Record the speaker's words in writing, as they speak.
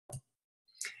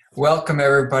Welcome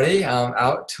everybody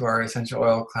out to our essential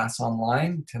oil class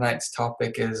online. Tonight's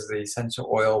topic is the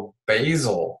essential oil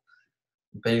basil.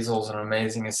 Basil is an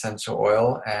amazing essential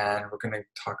oil, and we're going to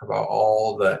talk about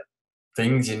all the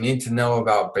things you need to know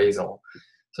about basil.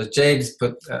 So Jade's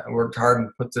worked hard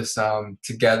and put this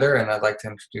together, and I'd like to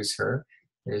introduce her.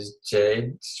 Here's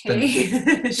Jade. She's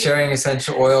been sharing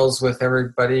essential oils with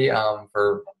everybody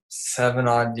for 7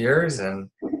 odd years, and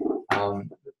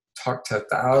talked to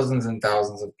thousands and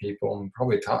thousands of people and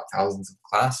probably taught thousands of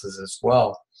classes as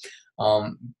well.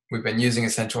 We've been using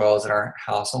essential oils in our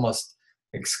house almost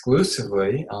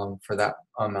exclusively for that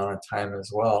amount of time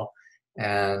as well,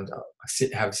 and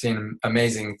have seen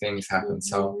amazing things happen.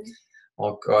 So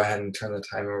I'll go ahead and turn the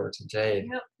time over to Jade.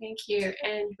 Yep, thank you.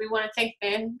 And we want to thank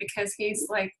Ben because he's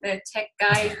like the tech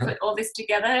guy who put all this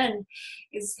together and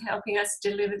is helping us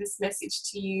deliver this message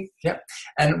to you. Yep.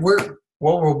 And what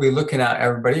we'll be looking at,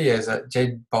 everybody, is at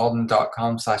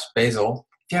jadebalden.com/basil.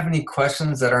 If you have any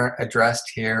questions that aren't addressed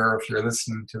here, or if you're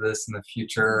listening to this in the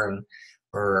future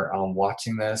or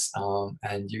watching this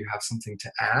and you have something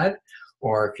to add,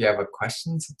 or if you have a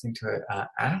question, something to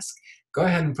ask, go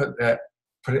ahead and put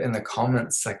it in the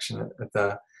comments section at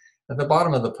the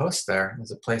bottom of the post.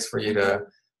 There's a place for you to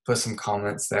put some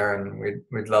comments there, and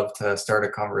we'd love to start a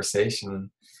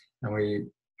conversation, and we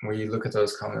look at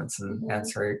those comments and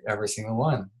answer every single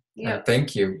one. Yeah.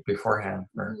 Thank you beforehand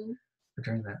for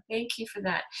doing that. Thank you for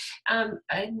that. I'm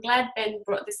glad Ben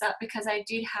brought this up because I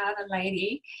did have a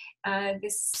lady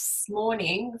this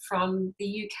morning from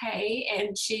the UK,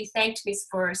 and she thanked me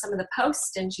for some of the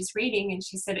posts, and she's reading, and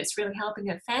she said it's really helping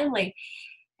her family.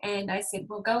 And I said,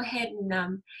 well, go ahead and,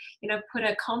 put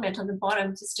a comment on the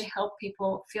bottom just to help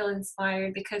people feel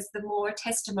inspired, because the more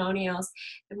testimonials,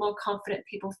 the more confident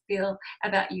people feel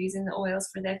about using the oils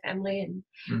for their family and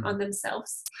on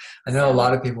themselves. I know a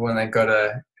lot of people, when they go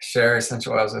to share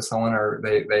essential oils with someone, or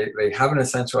they have an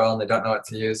essential oil and they don't know what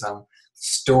to use,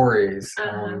 stories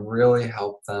really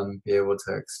help them be able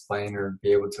to explain or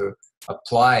be able to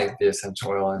apply the essential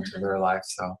oil into their life.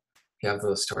 So if you have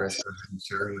those stories, go ahead and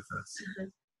share them with us.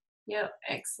 Yep,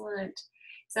 excellent.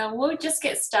 So we'll just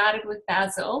get started with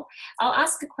basil. I'll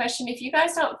ask a question. If you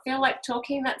guys don't feel like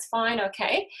talking, that's fine,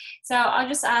 okay? So I'll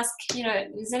just ask,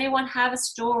 does anyone have a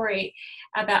story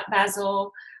about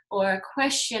basil or a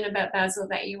question about basil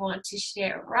that you want to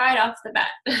share right off the bat?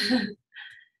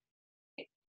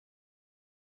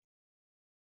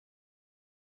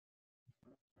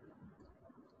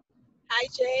 Hi,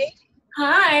 Jade.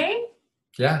 Hi.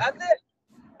 Yeah.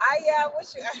 I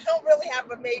don't really have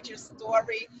a major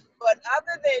story, but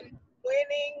other than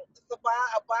winning a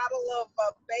bottle of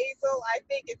basil, I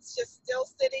think it's just still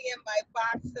sitting in my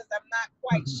box because I'm not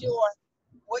quite sure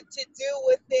what to do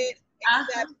with it,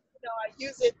 except I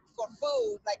use it for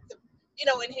food, like to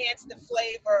enhance the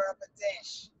flavor of a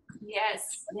dish.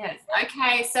 Yes.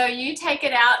 Okay, so you take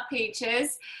it out,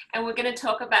 Peaches, and we're going to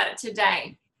talk about it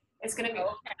today. It's going to be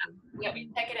awesome. Yep,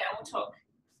 you take it out and we'll talk.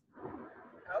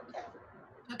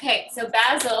 Okay, so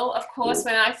basil, of course,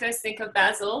 when I first think of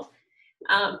basil,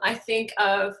 I think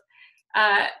of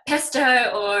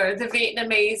pesto, or the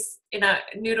Vietnamese,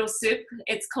 noodle soup.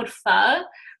 It's called pho,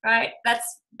 right?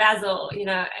 That's basil,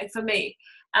 for me.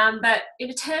 But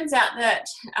it turns out that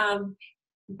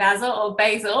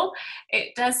basil,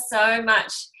 it does so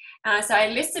much. So I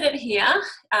listed it here.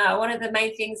 One of the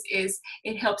main things is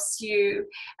it helps you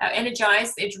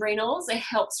energize the adrenals. It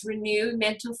helps renew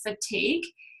mental fatigue.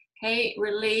 Okay,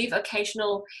 relieve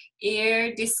occasional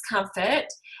ear discomfort,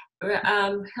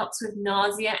 helps with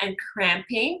nausea and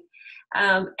cramping,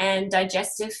 and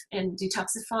digestive and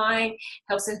detoxifying,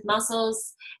 helps with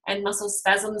muscles and muscle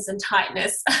spasms and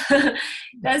tightness.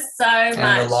 Does so much.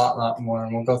 And a lot more,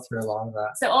 and we'll go through a lot of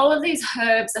that. So all of these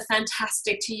herbs are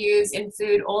fantastic to use in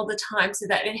food all the time, so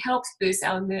that it helps boost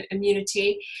our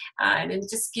immunity, and it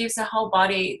just gives the whole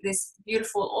body this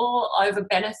beautiful all-over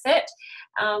benefit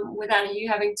without you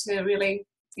having to really,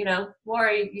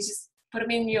 worry. You just put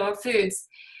them in your foods.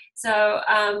 So,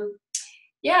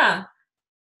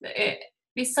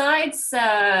 besides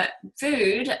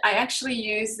food, I actually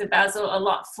use the basil a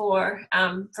lot for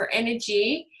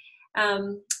energy.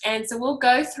 And so we'll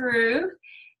go through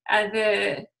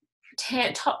the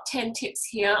top 10 tips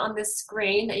here on the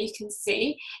screen that you can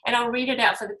see, and I'll read it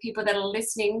out for the people that are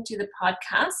listening to the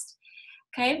podcast.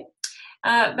 Okay,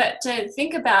 but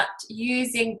think about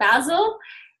using basil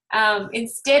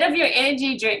instead of your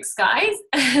energy drinks, guys,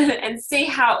 and see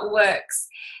how it works.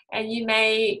 And you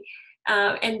may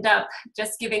end up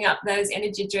just giving up those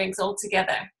energy drinks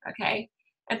altogether, okay?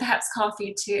 and perhaps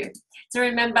coffee too. So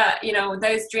remember, you know,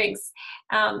 those drinks,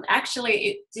 actually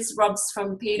it just robs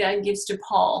from Peter and gives to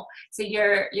Paul. So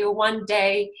you're one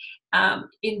day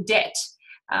in debt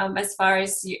as far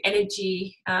as your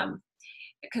energy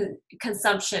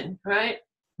consumption, right?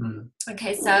 Mm.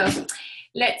 Okay, so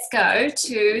let's go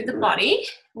to the body.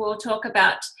 We'll talk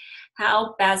about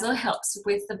how basil helps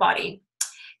with the body.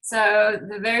 So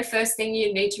the very first thing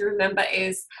you need to remember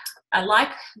is, like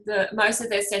most of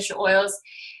the essential oils,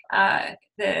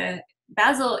 the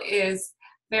basil is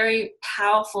very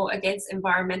powerful against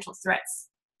environmental threats.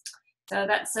 So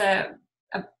that's a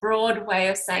broad way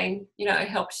of saying, you know, it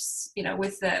helps, you know,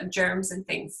 with the germs and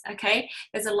things. Okay,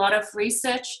 there's a lot of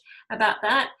research about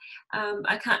that.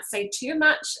 I can't say too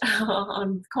much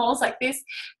on calls like this,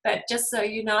 but just so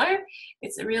you know,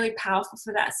 it's really powerful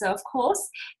for that. So of course,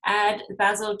 add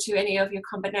basil to any of your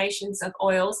combinations of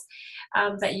oils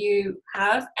that you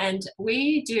have. And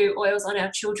we do oils on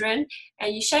our children,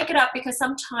 and you shake it up because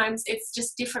sometimes it's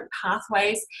just different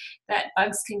pathways that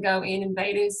bugs can go in,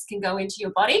 invaders can go into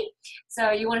your body.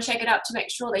 So you want to shake it up to make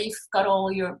sure that you've got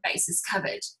all your bases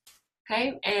covered.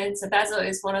 Okay, and so basil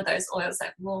is one of those oils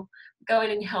that will go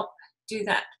in and help do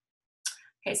that.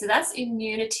 Okay, so that's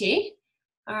immunity.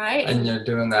 All right. And you're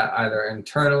doing that either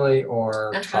internally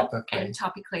or topically. And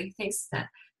topically. Thanks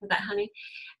for that, honey.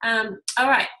 All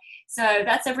right. So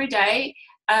that's every day.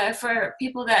 For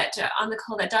people that are on the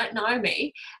call that don't know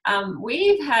me,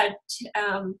 we've had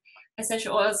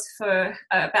essential oils for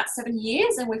about 7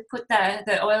 years, and we've put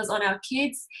the oils on our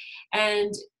kids,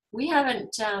 and we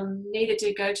haven't needed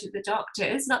to go to the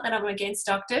doctors. Not that I'm against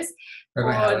doctors for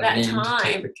that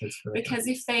time, because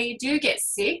if they do get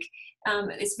sick,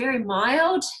 it's very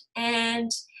mild, and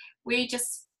we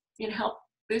just, you know, help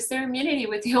boost their immunity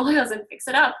with the oils and fix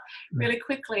it up really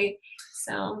quickly.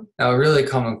 So now, a really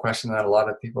common question that a lot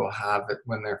of people have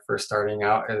when they're first starting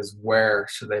out is, where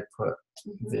should they put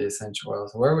the essential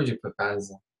oils? Where would you put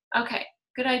basil? Okay,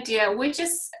 good idea. We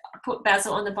just put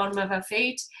basil on the bottom of our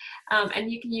feet,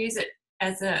 and you can use it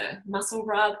as a muscle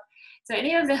rub. So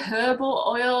any of the herbal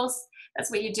oils, that's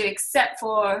what you do, except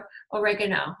for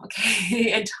oregano,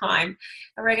 okay, and thyme.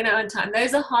 Oregano and thyme.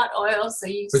 Those are hot oils, so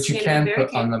you. But you can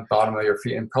put on the bottom of your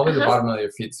feet, and probably the bottom of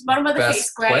your feet's the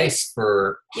best place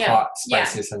for hot,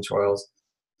 spicy essential oils,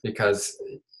 because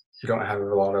you don't have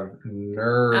a lot of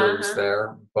nerves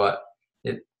there. But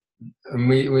and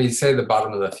we say the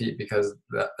bottom of the feet because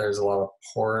there's a lot of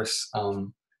porous,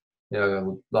 you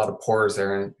know, a lot of pores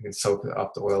there, and you can soak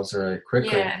up the oils very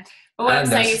quickly. Yeah. But what I'm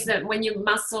saying is that when you're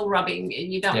muscle rubbing,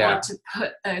 you don't want to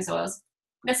put those oils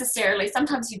necessarily.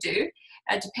 Sometimes you do.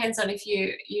 It depends on if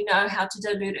you know how to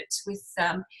dilute it with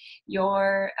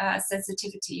your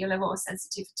sensitivity, your level of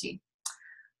sensitivity.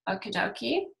 Okie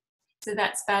dokie. So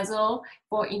that's basil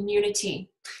for immunity.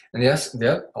 And yes,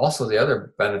 also the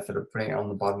other benefit of putting it on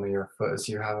the bottom of your foot is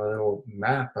you have a little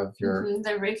map of your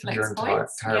the reflex your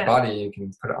entire body. You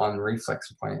can put it on the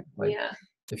reflex point. Like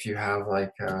if you have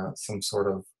like some sort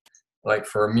of, like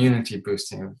for immunity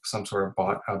boosting, some sort of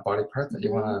body part that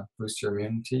you want to boost your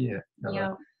immunity.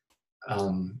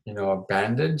 You know, a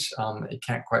bandage. You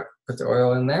can't quite put the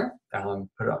oil in there.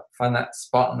 Find that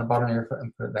spot on the bottom of your foot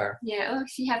and put it there. Yeah, or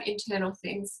if you have internal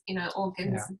things, you know,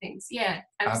 organs and things. Yeah,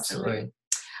 absolutely.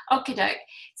 Okay, doke.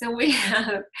 So we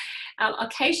have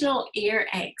occasional ear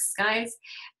aches, guys.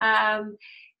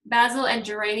 Basil and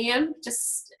geranium,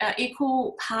 just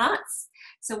equal parts.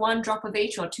 So 1 drop of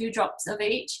each or 2 drops of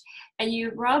each. And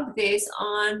you rub this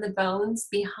on the bones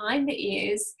behind the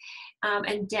ears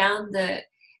and down the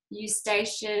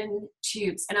eustachian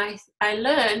tubes. And I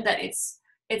learned that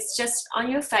it's just on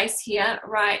your face here,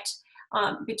 right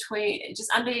between,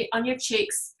 just on your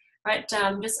cheeks, right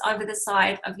just over the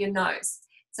side of your nose.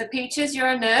 So Peaches, you're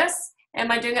a nurse. Am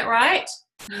I doing it right?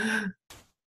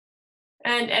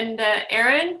 And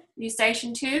Erin,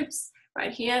 eustachian tubes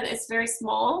right here. It's very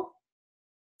small.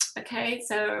 Okay,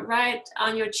 so right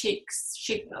on your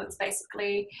cheekbones,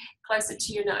 basically closer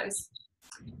to your nose.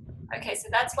 Okay, so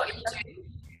that's what you do.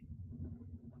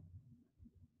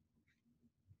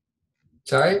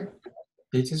 Sorry,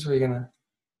 Peaches, were you gonna?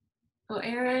 Oh,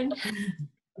 Erin.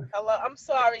 Hello, I'm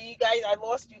sorry, you guys. I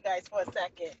lost you guys for a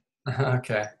second.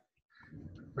 Okay,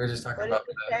 we're just talking about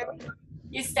the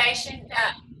eustachian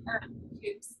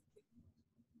tubes.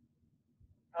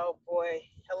 Oh boy,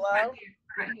 hello.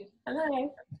 Right here.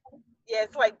 Hello. Yeah,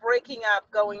 it's like breaking up,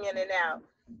 going in and out.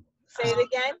 Say it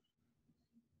again.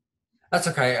 That's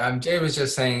okay. Jay was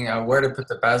just saying where to put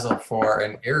the basil for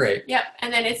an earache. Yep,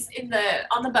 and then it's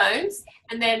on the bones,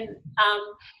 and then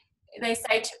they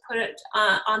say to put it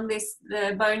on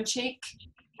the bone cheek,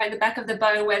 at the back of the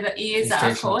bone where the ears are,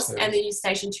 of course, and the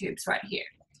eustachian tubes right here.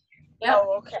 Yeah.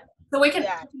 Oh, okay. So we can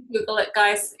Yeah. Google it,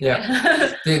 guys.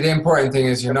 Yeah. The important thing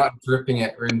is you're not dripping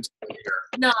it into the ear.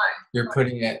 No. You're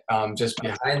putting it just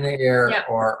behind the ear Yep.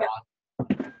 or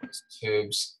on those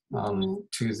tubes Mhm.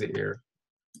 to the ear.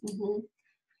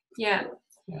 Yeah.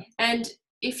 Yeah. And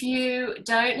if you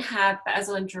don't have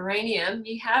basil and geranium,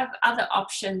 you have other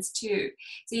options too.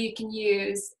 So you can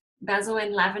use basil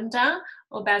and lavender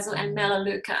or basil and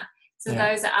melaleuca. So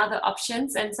those are other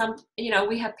options. And some,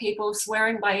 we have people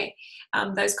swearing by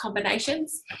those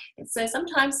combinations. So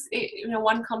sometimes,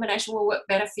 one combination will work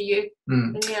better for you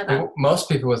than the other. Most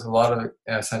people with a lot of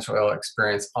essential oil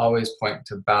experience always point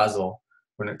to basil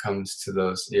when it comes to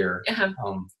those ear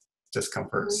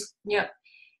discomforts. Yep.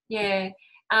 Yeah.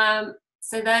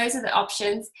 So those are the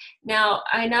options. Now,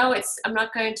 I know I'm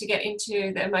not going to get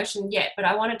into the emotion yet, but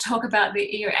I want to talk about the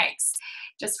earaches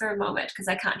just for a moment because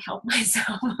I can't help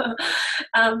myself.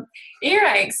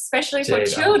 Earaches, especially for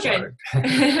children. I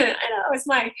know, it's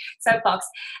my soapbox.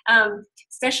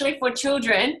 Especially for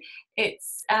children,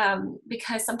 it's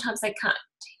because sometimes they can't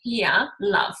hear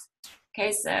love.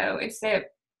 Okay, so if their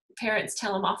parents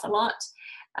tell them off a lot,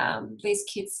 these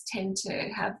kids tend to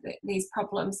have these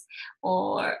problems,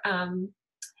 or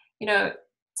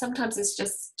sometimes it's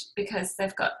just because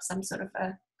they've got some sort of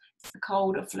a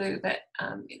cold or flu, but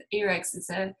earaches is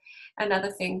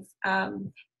another thing, a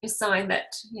sign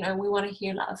that we want to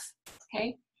hear love.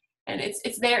 Okay, and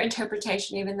it's their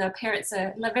interpretation. Even though parents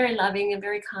are very loving and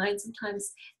very kind,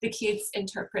 sometimes the kids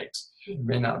interpret. They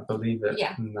may not believe it.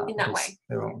 Yeah, in that way.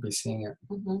 They won't be seeing it.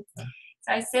 Yeah.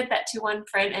 So I said that to one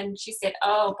friend, and she said,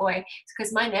 "Oh boy,"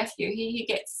 because my nephew, he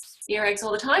gets earaches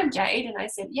all the time, Jade. And I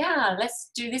said, "Yeah,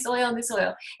 let's do this oil and this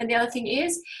oil." And the other thing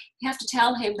is, you have to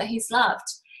tell him that he's loved,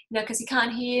 because he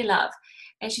can't hear love.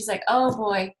 And she's like, "Oh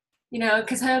boy,"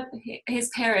 because his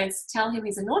parents tell him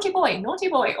he's a naughty boy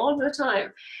all the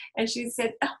time. And she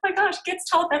said, "Oh my gosh, he gets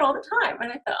told that all the time."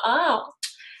 And I thought, "Oh,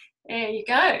 there you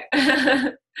go."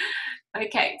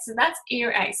 Okay, so that's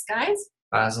earaches, guys.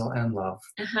 Basil and love.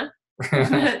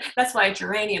 That's why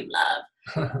geranium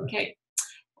love. Okay,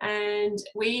 and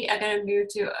we are going to move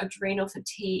to adrenal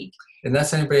fatigue.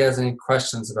 Unless anybody has any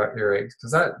questions about earaches,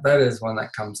 because that is one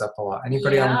that comes up a lot.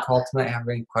 Anybody on the call tonight have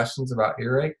any questions about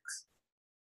earaches?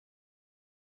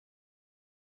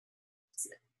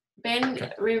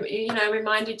 Ben,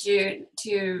 reminded you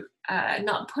to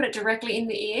not put it directly in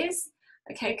the ears.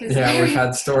 Okay, because we've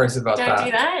had stories about that. Don't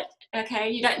do that.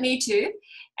 Okay, you don't need to.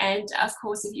 And of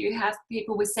course, if you have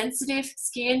people with sensitive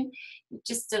skin,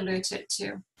 just dilute it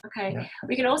too. Okay,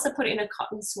 we can also put it in a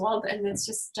cotton swab, and then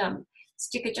just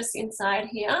stick it just inside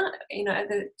here.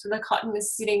 The cotton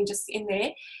is sitting just in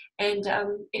there, and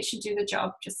it should do the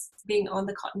job just being on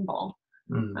the cotton ball.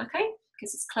 Okay,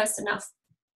 because it's close enough.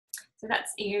 So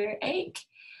that's earache,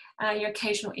 your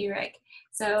occasional earache.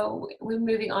 So we're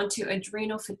moving on to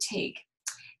adrenal fatigue.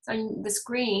 So on the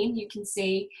screen, you can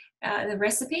see the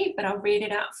recipe, but I'll read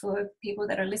it out for people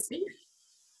that are listening.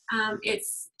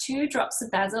 It's 2 drops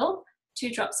of basil,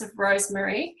 2 drops of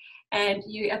rosemary, and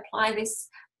you apply this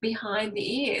behind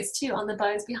the ears too, on the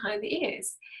bones behind the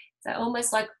ears. So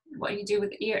almost like what you do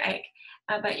with the earache.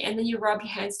 And then you rub your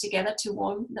hands together to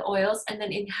warm the oils and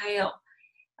then inhale.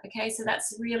 Okay, so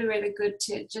that's really, really good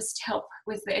to just help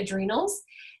with the adrenals.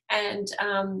 And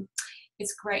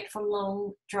it's great for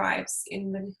long drives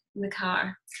in the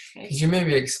car. Okay. Could you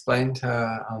maybe explain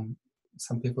to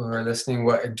some people who are listening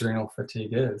what adrenal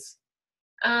fatigue is?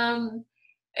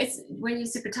 It's when you're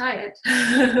super tired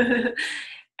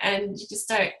and you just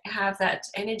don't have that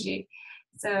energy.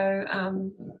 So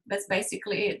that's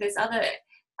basically it. There's other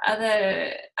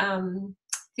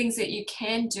things that you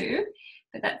can do,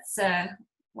 but that's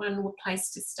one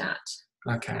place to start.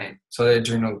 Okay. So the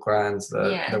adrenal glands,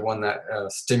 the one that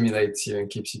stimulates you and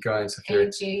keeps you going. So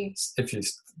if you've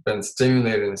been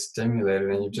stimulated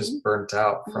and you've just burnt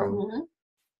out from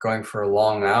going for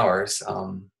long hours,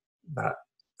 that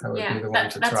would be the one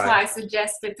to try. That's why I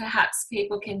suggested perhaps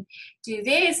people can do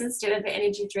this instead of the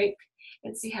energy drink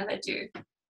and see how they do.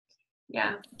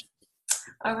 Yeah.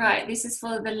 All right. This is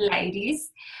for the ladies,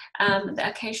 the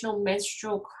occasional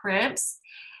menstrual cramps.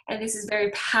 And this is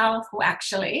very powerful,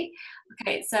 actually.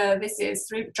 Okay, so this is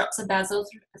 3 drops of basil,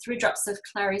 3 drops of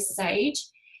clary sage,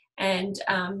 and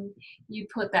you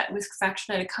put that with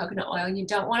fractionated coconut oil. You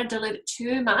don't want to dilute it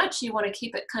too much. You want to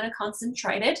keep it kind of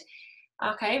concentrated.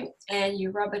 Okay, and you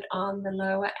rub it on the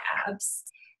lower abs,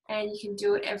 and you can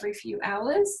do it every few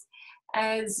hours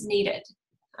as needed.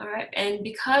 All right, and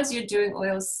because you're doing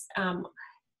oils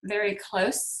very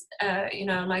close,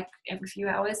 like every few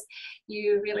hours,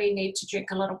 you really need to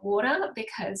drink a lot of water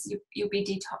because you'll be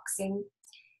detoxing.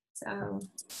 So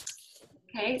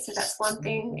Okay, so that's one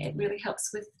thing. It really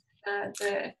helps with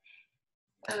the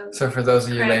So for those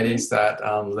of you cramping. ladies that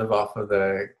live off of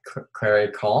the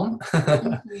Clary Calm,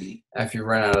 if you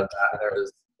run out of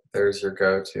that, there's your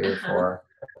go-to for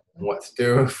what to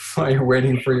do while you're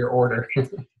waiting for your order.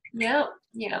 Yeah.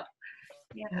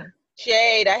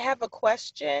 Jade, I have a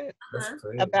question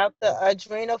about the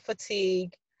adrenal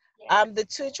fatigue. Yeah. The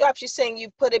 2 drops, you're saying you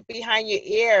put it behind your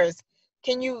ears.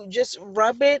 Can you just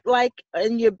rub it like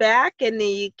in your back in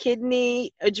the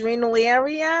kidney adrenal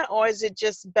area, or is it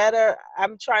just better?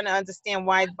 I'm trying to understand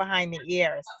why it's behind the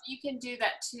ears. You can do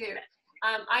that too.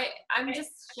 I'm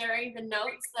just sharing the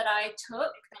notes that I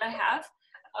took, that I have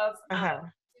of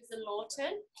Susan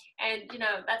Lawton, and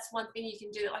that's one thing you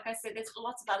can do. Like I said, there's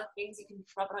lots of other things you can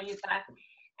rub it on your back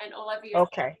and all over your.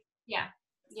 Okay. Yeah.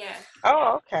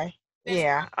 Oh, okay.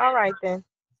 Yeah. All right then.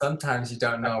 Sometimes you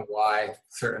don't know why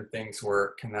certain things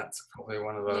work, and that's probably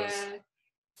one of those. Yeah.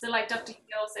 So like Dr.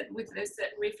 Hill said, with those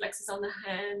certain reflexes on the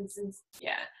hands, and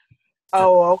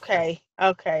Oh, okay.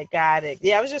 Okay, got it.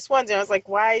 Yeah, I was just wondering. I was like,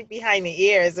 why behind the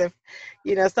ears? If,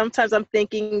 sometimes I'm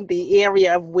thinking the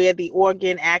area of where the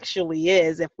organ actually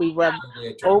is, if we rub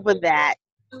over that,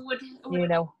 it would make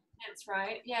sense,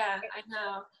 right? Yeah, I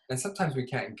know. And sometimes we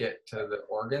can't get to the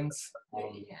organs,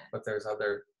 but there's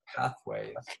other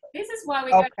pathways. This is why we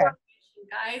go to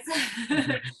guys.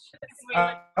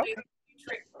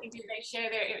 They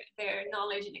share their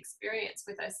knowledge and experience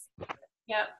with us.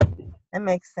 Yep. That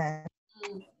makes sense.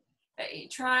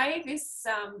 Try this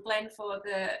blend for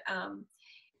the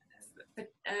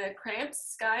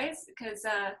cramps, guys, because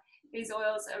these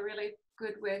oils are really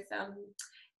good with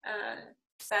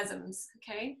spasms.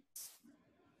 Okay.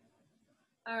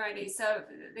 Alrighty, so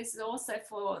this is also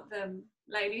for the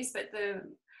ladies, but the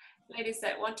ladies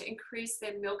that want to increase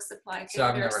their milk supply. So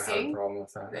I've never had a problem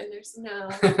with that.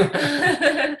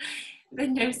 The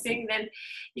nursing, then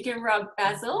you can rub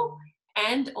basil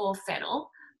and or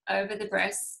fennel over the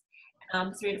breasts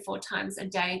 3 to 4 times a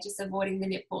day, just avoiding the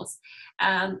nipples.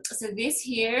 So this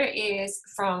here is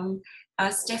from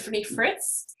Stephanie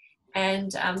Fritz,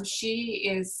 and she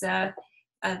is the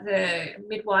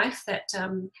midwife that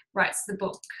writes the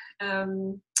book.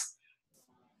 Right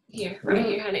here,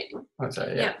 honey. Oh,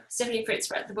 sorry, yeah. Stephanie Fritz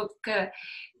wrote the book,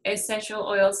 Essential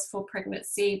Oils for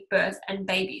Pregnancy, Birth, and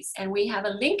Babies. And we have a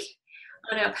link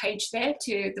on our page there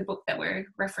to the book that we're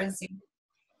referencing.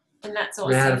 And that's awesome.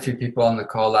 We had a few people on the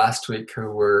call last week who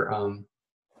were, one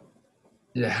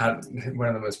of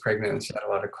them was pregnant and she had a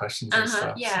lot of questions and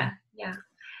stuff. Yeah.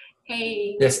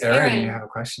 Hey. Yes, Erin, you have a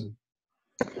question.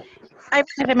 I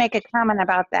wanted to make a comment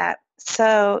about that.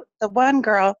 So the one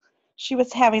girl, she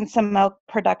was having some milk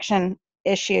production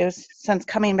issues since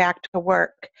coming back to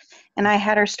work. And I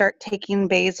had her start taking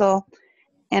basil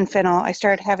and fennel. I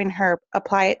started having her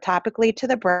apply it topically to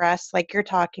the breast, like you're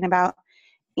talking about.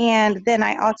 And then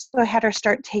I also had her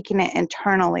start taking it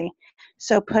internally.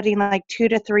 So putting like 2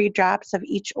 to 3 drops of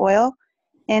each oil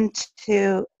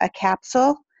into a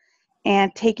capsule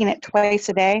and taking it twice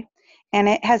a day. And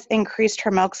it has increased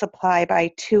her milk supply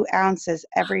by 2 ounces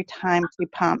every time she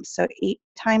pumps. So 8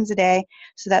 times a day.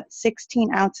 So that's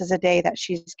 16 ounces a day that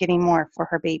she's getting more for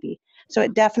her baby. So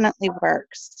it definitely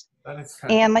works. That is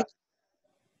fantastic. And I'm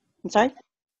sorry?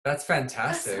 That's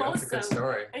fantastic. That's awesome. That's a good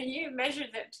story. And you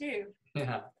measured it too.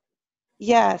 Yeah.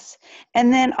 Yes.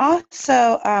 And then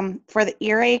also for the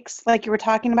earaches, like you were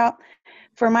talking about,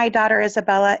 for my daughter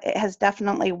Isabella, it has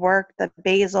definitely worked, the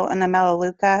basil and the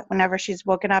melaleuca. Whenever she's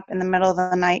woken up in the middle of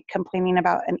the night complaining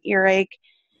about an earache,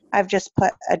 I've just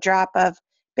put a drop of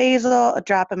basil, a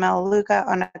drop of melaleuca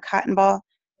on a cotton ball,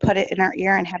 put it in her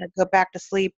ear, and had her go back to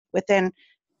sleep. Within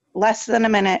less than a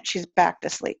minute, she's back to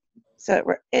sleep. So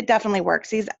it definitely works.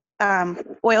 These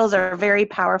oils are very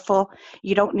powerful.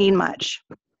 You don't need much.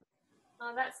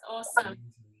 Oh, that's awesome.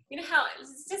 You know how it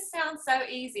just sounds so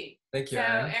easy. Thank you, So,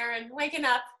 Erin, waking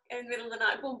up in the middle of the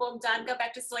night, boom, boom, done, go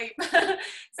back to sleep.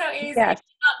 So easy. Yes.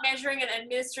 Not measuring and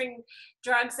administering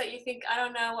drugs that you think, I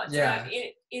don't know what's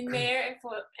in there.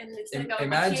 And it's going to go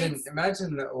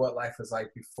Imagine what life was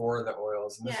like before the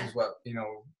oils. And this is what,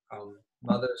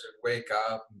 mothers would wake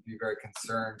up and be very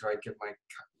concerned. Do I give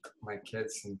my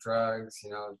kids some drugs,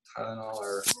 Tylenol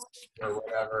or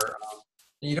whatever?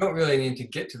 You don't really need to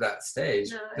get to that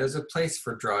stage. No. There's a place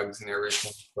for drugs and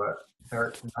everything, but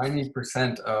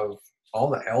 90% of all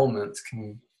the ailments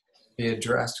can be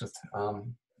addressed with, a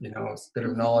bit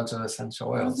of knowledge of essential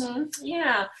oils. Mm-hmm.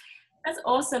 Yeah, that's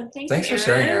awesome. Thanks for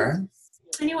sharing, Erin.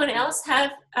 Anyone else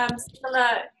have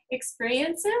similar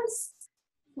experiences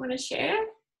you want to share?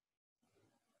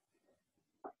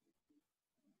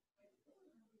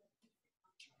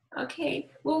 Okay,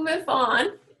 we'll move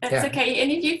on. That's okay.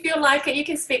 And if you feel like it, you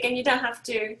can speak, and you don't have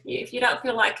to if you don't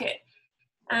feel like it.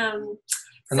 And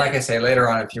like I say, later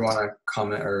on, if you want to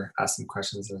comment or ask some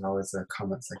questions, there's always a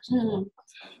comment section below.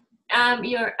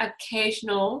 Your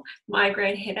occasional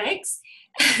migraine headaches,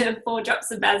 4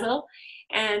 drops of basil,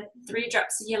 and 3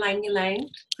 drops of ylang ylang,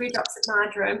 3 drops of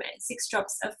marjoram, and 6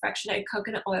 drops of fractionated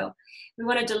coconut oil. We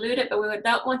want to dilute it, but we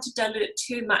don't want to dilute it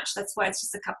too much. That's why it's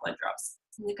just a couple of drops.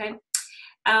 Okay,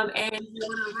 and you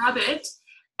want to rub it,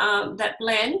 that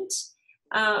blend,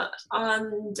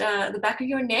 on the back of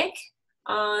your neck,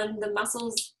 on the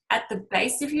muscles at the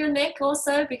base of your neck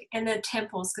also, and the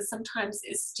temples, because sometimes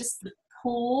it's just the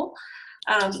pull,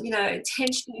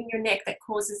 tension in your neck that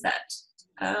causes that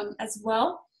as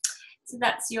well. So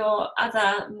that's your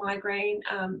other migraine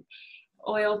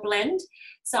oil blend.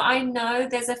 So I know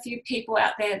there's a few people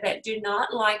out there that do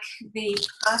not like the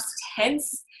past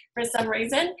tense for some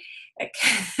reason.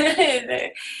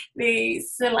 The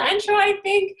cilantro, I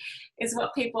think, is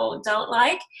what people don't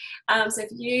like. So if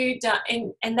you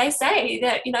don't, and they say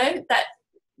that, that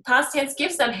past tense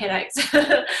gives them headaches.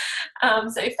 So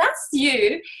if that's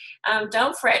you,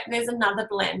 don't fret. There's another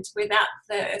blend without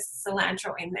the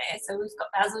cilantro in there. So we've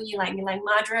got basil, ylang ylang,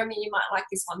 marjoram, and you might like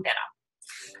this one better.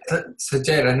 So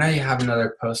Jade, I know you have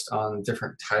another post on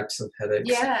different types of headaches.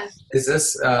 Yeah. Is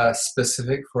this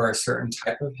specific for a certain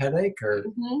type of headache, or?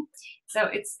 Mm-hmm. So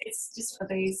it's just for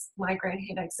these migraine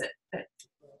headaches that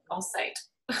pulsate.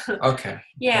 Okay.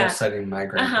 Yeah. Pulsating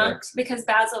migraine headaches. Because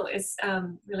basil is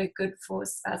really good for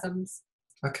spasms.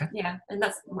 Okay. Yeah, and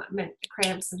that's what meant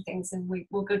cramps and things, and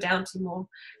we'll go down to more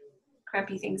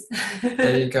crampy things.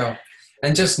 There you go.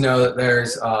 And just know that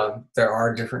there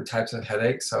are different types of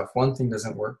headaches. So if one thing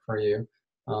doesn't work for you,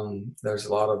 there's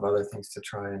a lot of other things to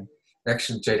try. And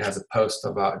actually, Jade has a post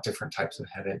about different types of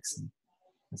headaches and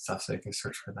stuff, so you can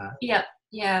search for that.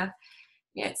 Yeah.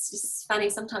 It's just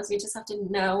funny. Sometimes we just have to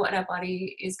know what our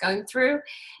body is going through,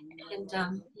 and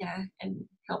and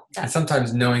help that. And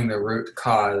sometimes knowing the root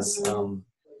cause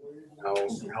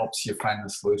helps you find the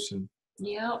solution.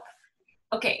 Yep.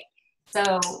 Okay.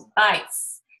 So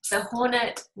bites. So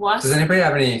hornet, wasp. Does anybody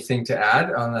have anything to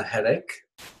add on the headache?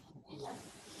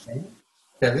 Okay.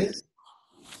 Debbie?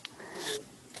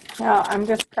 No, I'm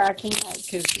just cracking up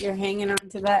because you're hanging on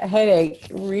to that headache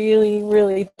really,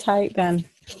 really tight. Ben,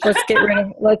 let's get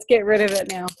rid of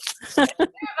it now. Move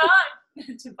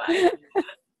on to bite.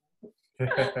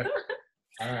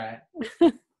 All right.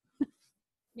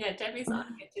 Yeah, Debbie's not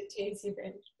here to tease you,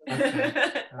 Ben.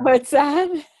 Okay. What's that?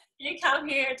 You come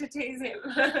here to tease him.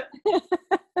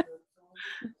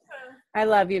 I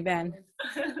love you, Ben.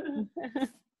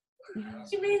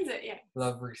 She means it, yeah.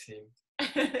 Love received.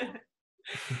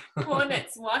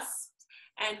 Hornets, wasps,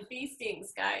 and bee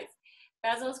stings, guys.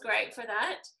 Basil's great for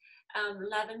that.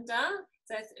 Lavender,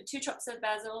 so 2 drops of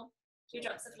basil, 2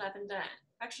 drops of lavender,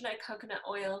 fractionated coconut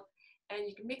oil, and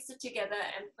you can mix it together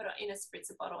and put it in a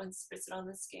spritzer bottle and spritz it on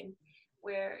the skin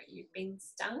where you've been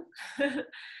stung.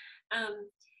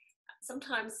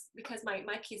 Sometimes, because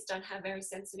my kids don't have very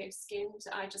sensitive skin, so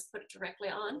I just put it directly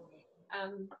on.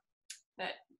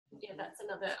 But yeah, that's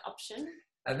another option.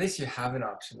 At least you have an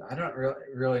option. I don't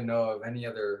really know of any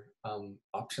other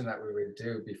option that we would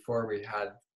do before we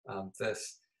had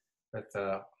this with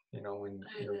when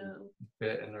you're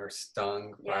bitten or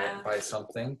stung by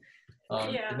something.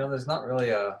 There's not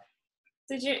really a.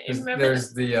 Did you remember?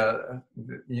 There's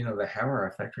the hammer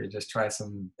effect where you just try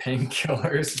some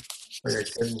painkillers for your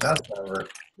kids. That's never.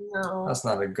 No. That's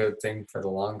not a good thing for the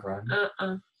long run.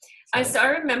 I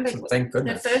remember thank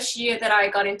goodness. The first year that I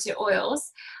got into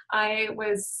oils, I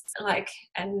was like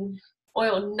an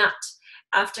oil nut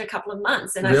after a couple of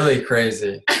months. And really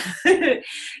crazy. And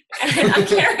I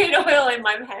carried oil in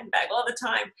my handbag all the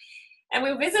time. And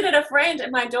we visited a friend,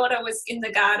 and my daughter was in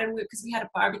the garden because we had a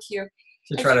barbecue.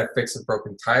 You try to fix a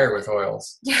broken tire with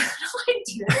oils. Yeah, no, I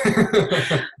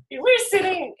didn't. We were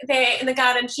sitting there in the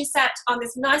garden. She sat on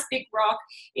this nice big rock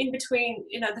in between,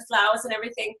 the flowers and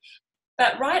everything.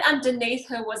 But right underneath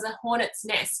her was a hornet's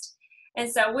nest.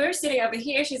 And so we're sitting over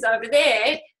here. She's over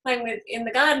there playing in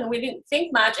the garden. We didn't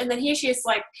think much. And then here she is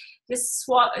like just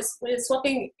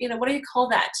swapping, what do you call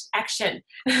that action?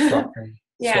 Swapping.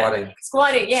 Yeah.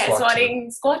 Squatting. Yeah.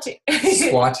 Squatting. Swatting.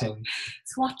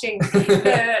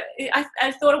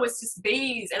 I thought it was just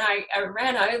bees, and I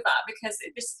ran over because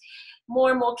it just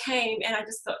more and more came, and I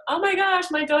just thought, oh my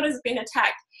gosh, my daughter's been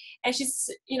attacked. And she's,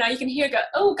 you can hear her go,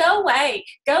 oh, go away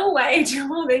to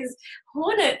all these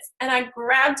hornets. And I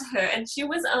grabbed her, and she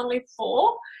was only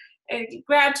 4, and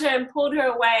grabbed her and pulled her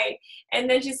away. And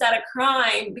then she started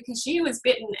crying because she was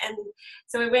bitten. And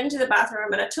so we went into the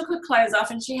bathroom, and I took her clothes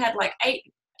off, and she had like 8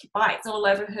 bites all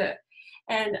over her.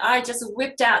 And I just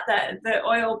whipped out the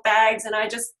oil bags, and I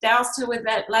just doused her with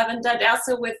that lavender, doused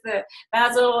her with the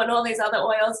basil and all these other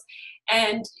oils.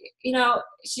 And, you know,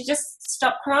 she just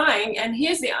stopped crying. And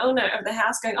here's the owner of the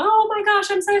house going, oh my gosh,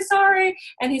 I'm so sorry.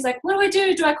 And he's like, what do I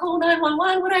do? Do I call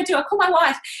 911? What do I do? I call my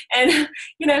wife. And,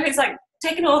 you know, he's like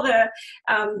taking all the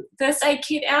first aid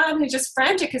kit out, and he's just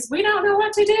frantic because we don't know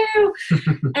what to do.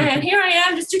 And here I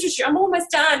am, just, I'm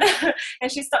almost done.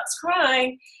 And she stops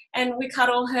crying, and we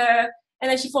cuddle her. And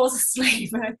then she falls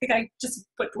asleep. And I think I just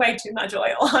put way too much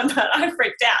oil on, but I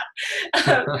freaked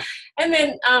out. And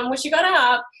then when she got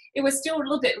up, it was still a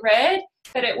little bit red,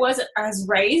 but it wasn't as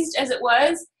raised as it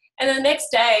was. And then the next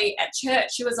day at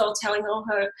church, she was all telling all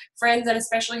her friends, and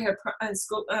especially her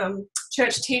school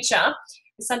church teacher,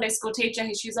 the Sunday school teacher,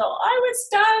 she was all, I was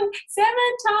stung 7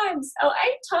 times, 8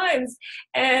 times.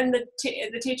 And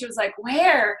the teacher was like,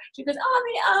 where? She goes, oh,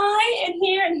 the eye, and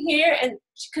here, and here. And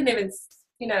she couldn't even,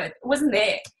 you know, it wasn't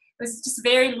there. It was just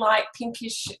very light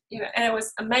pinkish, you know, and it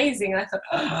was amazing. And I thought,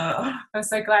 oh, I'm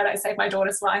so glad I saved my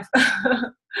daughter's life.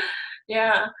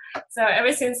 Yeah. So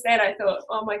ever since then, I thought,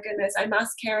 oh my goodness, I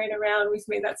must carry it around with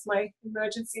me. That's my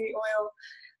emergency oil.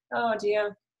 Oh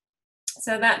dear.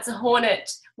 So that's a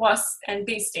hornet, wasp, and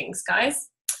bee stings, guys.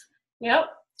 Yep.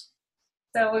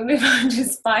 So we move on to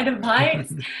spider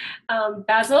bites.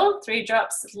 Basil, 3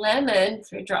 drops. Lemon,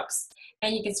 3 drops.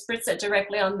 And you can spritz it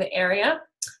directly on the area.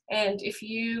 And if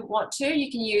you want to,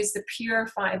 you can use the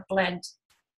Purify blend.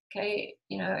 Okay,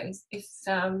 you know, if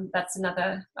that's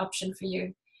another option for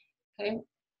you. Okay,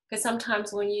 because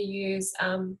sometimes when you use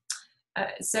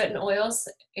certain oils,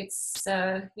 it's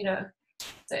you know,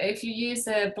 so if you use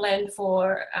a blend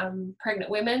for pregnant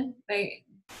women, they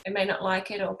may not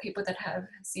like it, or people that have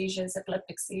seizures,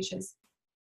 epileptic seizures.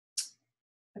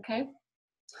 Okay.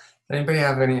 Anybody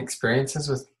have any experiences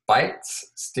with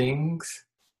bites, stings?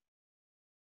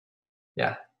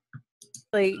 Yeah.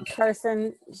 Like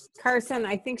Carson,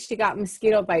 I think she got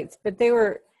mosquito bites, but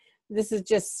this is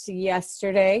just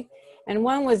yesterday. And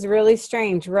one was really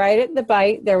strange. Right at the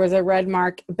bite, there was a red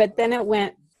mark, but then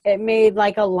it made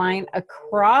like a line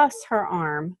across her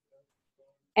arm,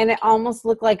 and it almost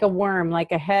looked like a worm,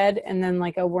 like a head and then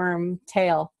like a worm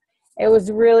tail. It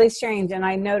was really strange. And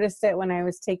I noticed it when I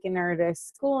was taking her to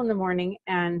school in the morning,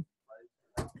 and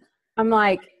I'm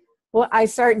like, well, I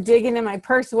start digging in my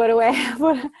purse. What do I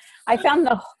have? I found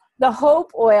the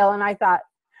hope oil, and I thought,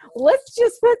 let's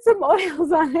just put some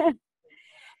oils on it.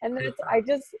 And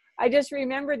I just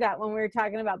remembered that when we were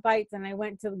talking about bites, and I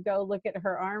went to go look at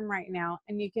her arm right now,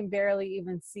 and you can barely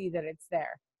even see that it's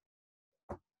there.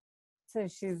 So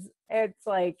it's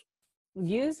like,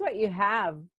 use what you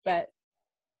have, but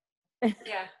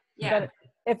yeah. But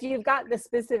if you've got the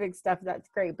specific stuff, that's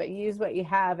great, but use what you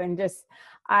have. And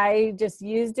I just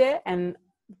used it and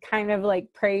kind of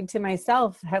like prayed to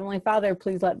myself, Heavenly Father,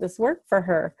 please let this work for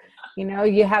her. You know,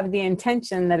 you have the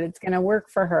intention that it's going to work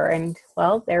for her. And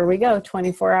well, there we go.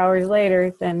 24 hours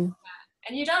later, then.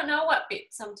 And you don't know what bit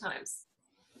sometimes.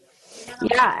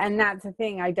 Yeah. And that's the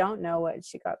thing. I don't know what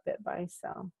she got bit by.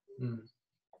 So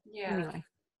yeah, anyway,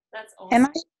 that's awesome.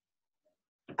 And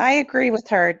I agree with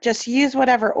her. Just use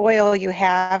whatever oil you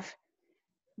have,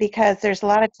 because there's a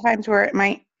lot of times where it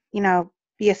might, you know,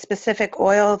 be a specific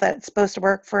oil that's supposed to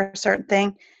work for a certain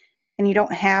thing, and you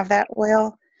don't have that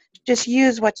oil. Just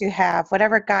use what you have.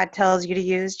 Whatever God tells you to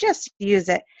use, just use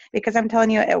it, because I'm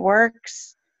telling you, it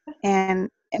works. And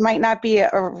it might not be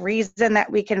a reason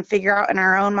that we can figure out in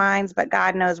our own minds, but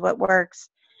God knows what works.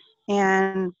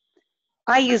 And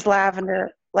I use lavender.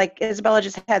 Like Isabella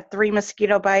just had 3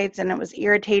 mosquito bites, and it was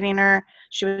irritating her.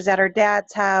 She was at her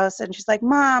dad's house, and she's like,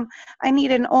 Mom, I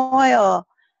need an oil.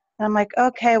 And I'm like,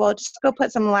 okay, well, just go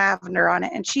put some lavender on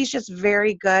it. And she's just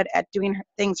very good at doing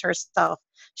things herself.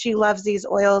 She loves these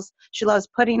oils. She loves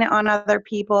putting it on other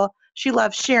people. She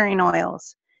loves sharing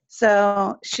oils.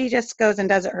 So she just goes and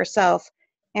does it herself.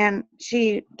 And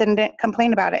she didn't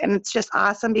complain about it. And it's just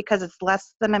awesome because it's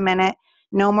less than a minute.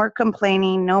 No more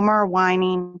complaining, no more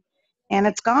whining, and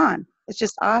it's gone. It's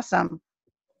just awesome.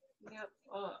 Yep.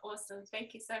 Oh, awesome.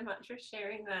 Thank you so much for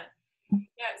sharing that.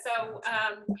 Yeah, so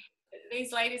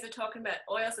these ladies are talking about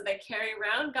oils that they carry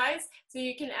around, guys. So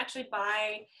you can actually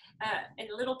buy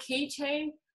a little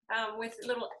keychain with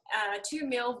little 2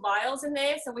 ml vials in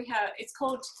there. So it's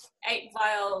called 8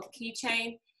 vial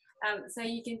keychain. So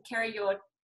you can carry your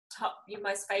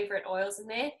most favorite oils in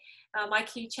there. My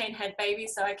keychain had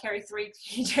babies, so I carry 3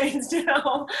 keychains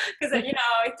now, because you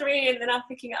know, 3, and then I'm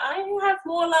thinking I have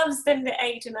more loves than the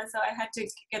 8, and so I had to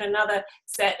get another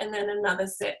set and then another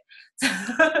set.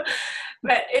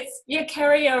 But you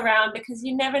carry around because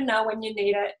you never know when you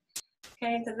need it.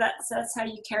 Okay, so that's how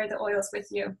you carry the oils with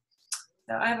you.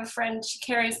 So I have a friend, she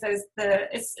carries those,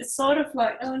 it's sort of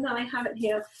like, oh no, I have it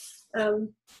here.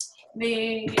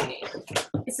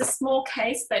 It's a small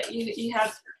case, but you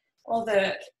have all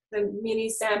the mini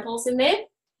samples in there.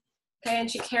 Okay, and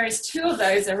she carries 2 of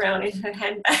those around in her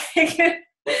handbag.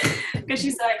 Because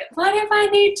she's like, what if I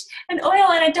need an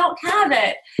oil and I don't have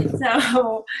it?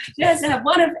 So she has to have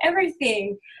one of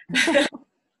everything.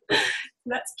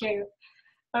 That's cute.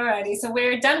 Alrighty, so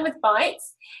we're done with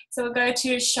bites. So we'll go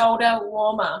to shoulder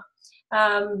warmer.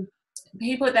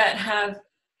 People that have,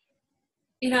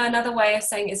 another way of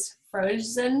saying is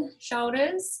frozen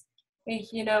shoulders,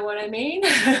 if you know what I mean.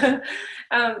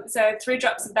 So 3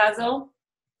 drops of basil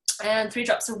and 3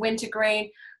 drops of wintergreen,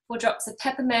 4 drops of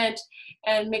peppermint,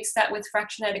 and mix that with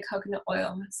fractionated coconut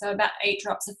oil. So about 8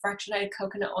 drops of fractionated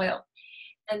coconut oil.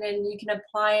 And then you can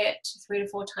apply it 3 to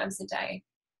 4 times a day.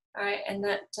 All right, and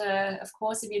that, of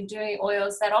course, if you're doing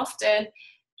oils that often,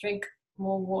 drink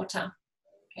more water,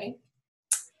 okay?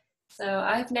 So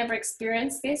I've never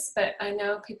experienced this, but I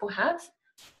know people have.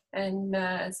 And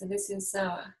so this is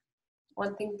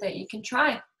one thing that you can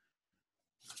try.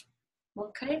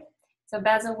 Okay, so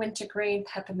basil, wintergreen,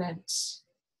 peppermint.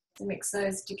 So mix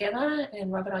those together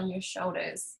and rub it on your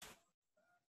shoulders.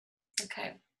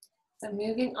 Okay, so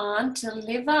moving on to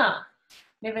liver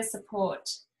support.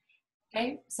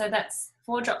 Okay, so that's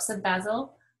 4 drops of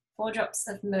basil, 4 drops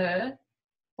of myrrh,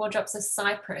 4 drops of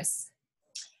cypress.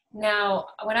 Now,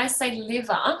 when I say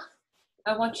liver,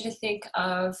 I want you to think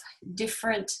of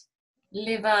different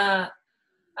liver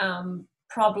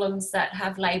problems that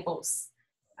have labels,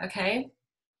 okay?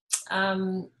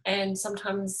 And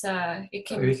sometimes it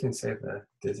can... Oh, you can say the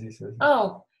diseases.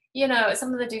 Oh,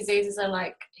 some of the diseases are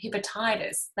like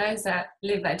hepatitis. Those are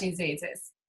liver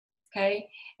diseases, okay?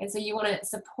 And so you want to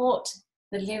support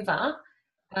the liver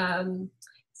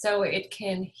so it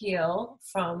can heal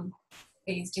from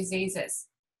these diseases,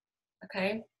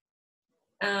 okay?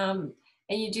 And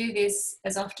you do this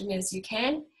as often as you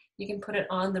can. You can put it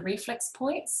on the reflex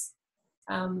points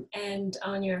and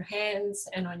on your hands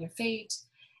and on your feet,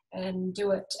 and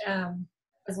do it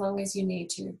as long as you need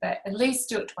to, but at least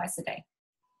do it twice a day,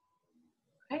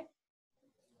 okay?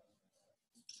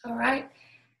 All right,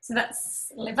 so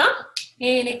that's liver.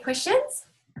 Any questions?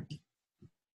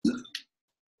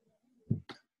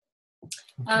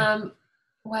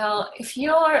 Well, if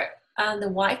your the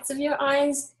whites of your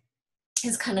eyes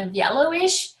is kind of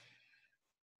yellowish,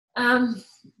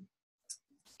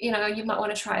 you might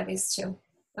want to try these too,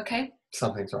 okay?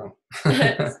 Something's wrong.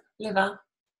 Liver,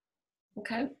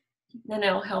 okay? Then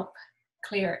it'll help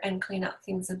clear and clean up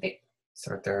things a bit.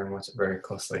 Start there and watch it very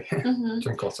closely. Mm-hmm.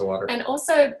 Drink lots of water. And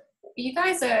also, you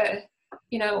guys are,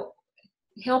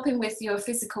 helping with your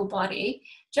physical body.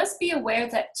 Just be aware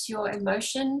that your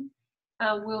emotion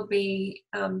will be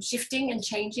shifting and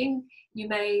changing. You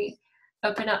may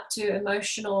open up to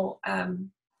emotional, I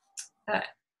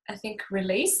think,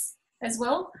 release as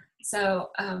well. So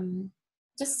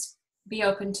just be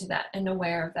open to that and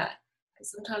aware of that.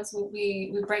 Sometimes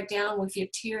we break down, we feel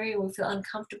teary, we feel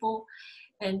uncomfortable,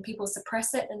 and people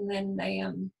suppress it, and then they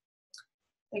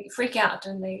freak out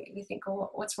and they think, oh,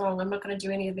 what's wrong? I'm not going to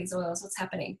do any of these oils. What's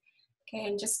happening? Okay,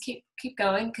 and just keep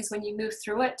going, because when you move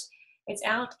through it, it's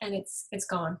out and it's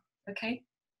gone. Okay,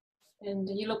 and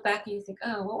you look back and you think,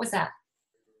 oh, what was that?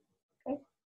 Okay.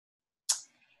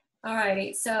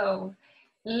 Alrighty, so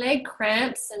leg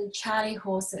cramps and Charlie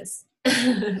horses.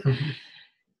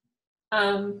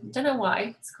 Don't know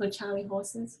why it's called Charlie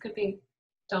horses. Could be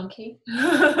donkey.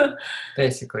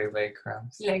 Basically leg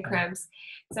cramps. Leg cramps.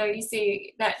 So you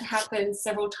see that happens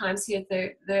several times here.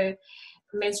 The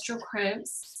menstrual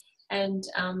cramps and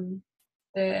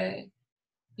the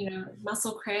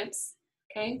muscle cramps.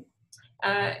 Okay.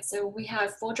 So we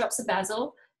have 4 drops of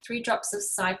basil, 3 drops of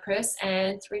cypress,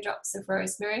 and 3 drops of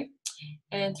rosemary,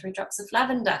 and 3 drops of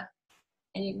lavender.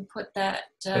 And you can put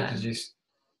that.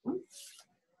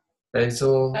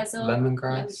 Basil,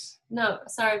 lemongrass?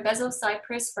 Basil,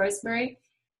 cypress, rosemary,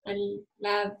 and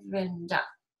lavender.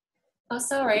 Oh,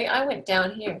 sorry, I went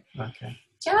down here. Okay.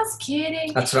 Just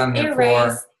kidding. That's what I'm here for.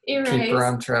 Erase. Keep her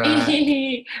on track.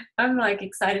 I'm like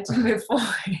excited to move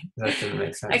forward. That didn't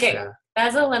make sense. Okay, yeah.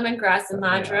 Basil, lemongrass, and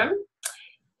marjoram.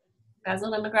 Yeah.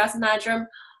 Basil, lemongrass, and marjoram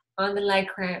on the leg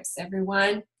cramps,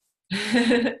 everyone.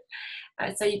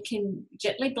 So you can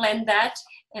gently blend that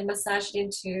and massage it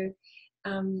into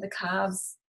the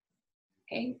calves,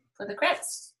 okay, for the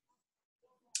cramps.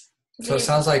 So it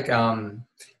sounds like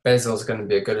basil is going to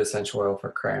be a good essential oil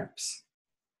for cramps.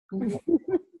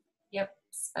 Yep,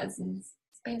 spasms,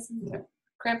 Yep.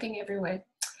 cramping everywhere.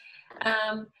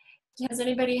 Has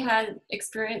anybody had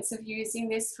experience of using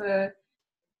this for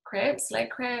cramps, leg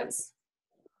cramps?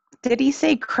 Did he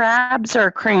say crabs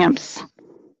or cramps?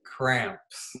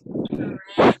 Cramps. Muscle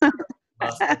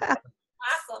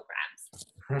crabs.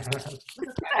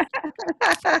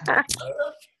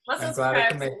 I'm glad I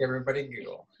can make everybody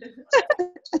giggle.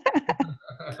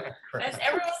 As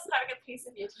everyone's having a piece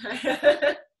of you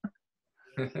tonight.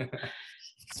 Okay.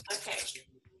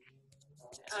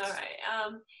 All right.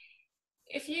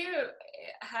 If you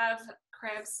have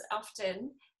cramps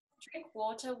often, drink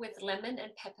water with lemon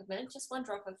and peppermint, just 1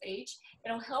 drop of each.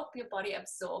 It'll help your body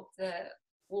absorb the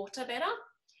water better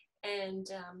and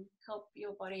help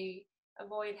your body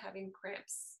avoid having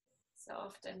cramps so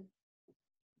often.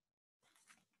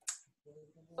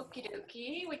 Okie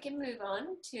dokie, we can move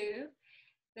on to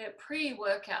the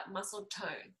pre-workout muscle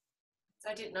tone. So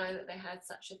I didn't know that they had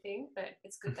such a thing, but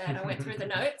it's good that I went through the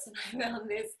notes and I found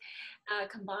this.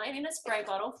 Combine in a spray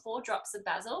bottle 4 drops of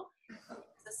basil,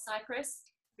 the cypress,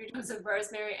 3 drops of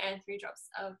rosemary, and 3 drops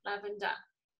of lavender.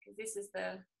 Because this is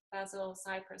the basil,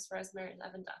 cypress, rosemary,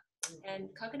 lavender, and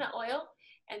coconut oil.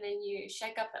 And then you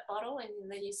shake up that bottle and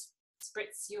then you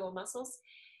spritz your muscles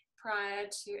prior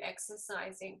to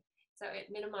exercising. So it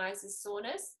minimizes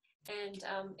soreness and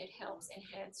it helps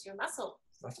enhance your muscle.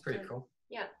 That's pretty cool.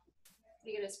 Yeah.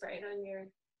 You're going to spray it on your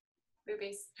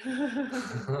boobies.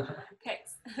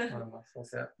 Pecs. On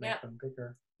muscles, yeah. Make them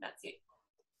bigger. That's it.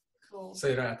 Cool. So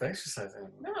you don't have to exercise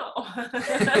anymore.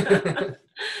 No.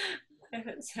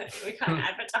 We can't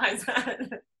advertise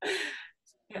that.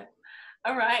 Yeah.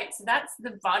 All right. So that's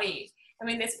the body. I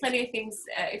mean, there's plenty of things.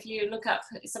 If you look up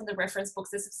some of the reference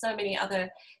books, there's so many other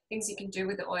things you can do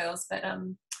with the oils. But,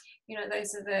 you know,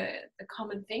 those are the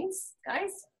common things,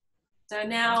 guys. So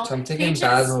now, so I'm thinking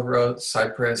basil,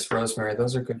 cypress, rosemary.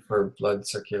 Those are good for blood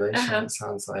circulation, it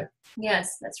sounds like.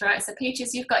 Yes, that's right. So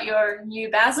Peaches, you've got your new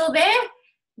basil there.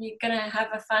 You're going to have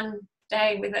a fun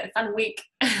day with it, a fun week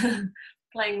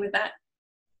playing with that.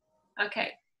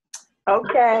 Okay.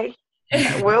 Okay,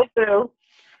 will do.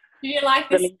 Do you like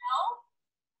the smell?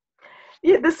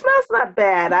 Yeah, the smell's not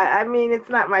bad. I mean, it's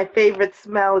not my favorite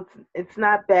smell. It's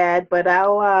not bad, but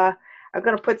I'm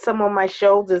gonna put some on my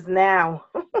shoulders now.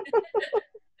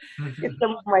 Get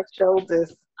some on my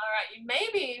shoulders. All right,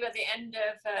 maybe at the end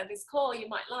of this call, you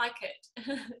might like it.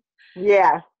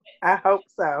 Yeah, I hope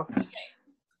so. Okay.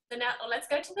 So now let's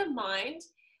go to the mind.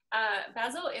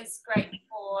 Basil is great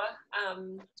for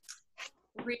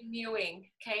renewing.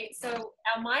 Okay, so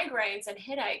our migraines and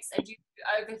headaches are due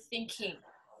to overthinking.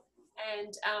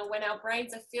 And when our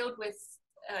brains are filled with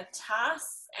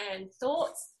tasks and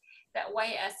thoughts that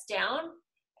weigh us down,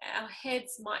 our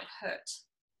heads might hurt.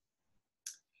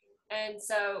 And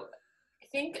so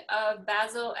think of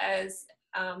basil as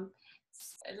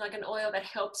like an oil that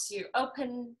helps you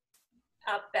open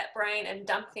up that brain and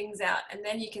dump things out, and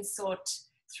then you can sort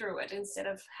through it instead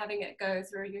of having it go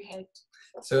through your head.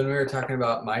 So when we were talking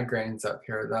about migraines up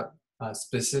here, that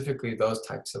specifically those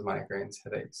types of migraines,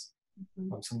 headaches.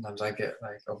 Mm-hmm. Sometimes I get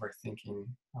like overthinking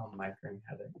migraine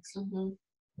headaches. Mm-hmm.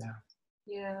 Yeah.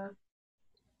 Yeah.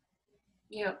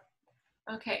 Yeah.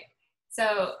 Okay.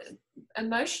 So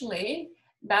emotionally,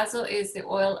 basil is the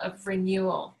oil of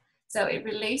renewal. So it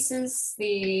releases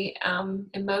the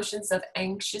emotions of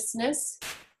anxiousness,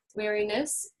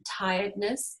 weariness,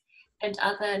 tiredness, and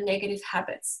other negative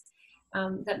habits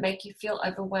that make you feel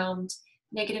overwhelmed.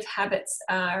 Negative habits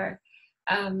are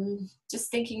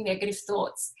just thinking negative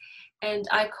thoughts. And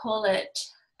I call it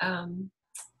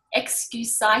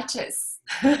excusitis.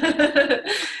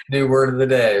 New word of the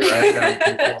day,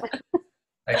 right?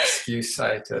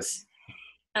 Excusitis.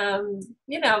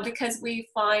 You know, because we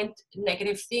find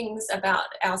negative things about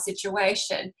our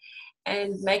situation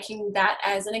and making that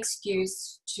as an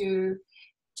excuse to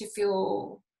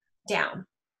feel down.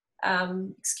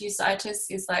 Excusitis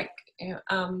is like,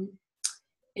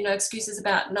 excuses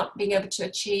about not being able to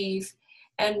achieve.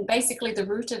 And basically the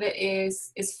root of it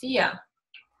is fear.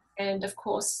 And of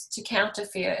course, to counter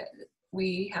fear,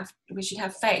 we should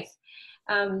have faith.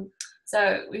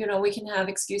 So, we can have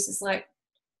excuses like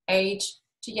age,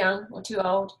 too young or too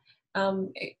old,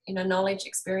 knowledge,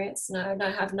 experience. No, I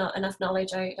don't have not enough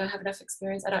knowledge. I don't have enough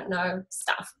experience. I don't know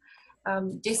stuff.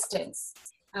 Distance,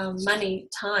 money,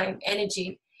 time,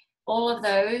 energy. All of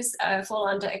those fall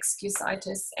under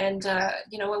excusitis. And,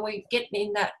 when we get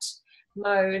in that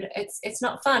mode, it's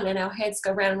not fun, and our heads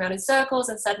go round and round in circles,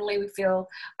 and suddenly we feel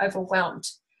overwhelmed.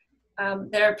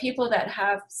 There are people that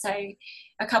have, say,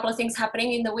 a couple of things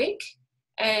happening in the week,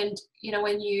 and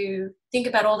when you think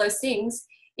about all those things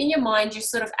in your mind, you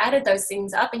sort of added those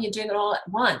things up and you're doing it all at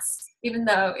once, even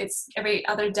though it's every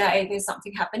other day there's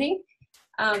something happening,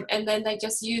 and then they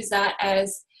just use that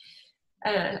as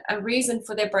a reason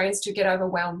for their brains to get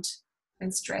overwhelmed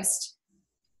and stressed.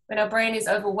 when our brain is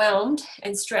overwhelmed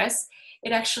and stressed,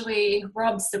 it actually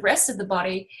robs the rest of the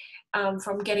body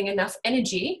from getting enough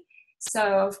energy.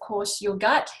 So of course your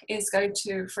gut is going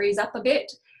to freeze up a bit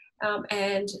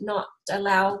and not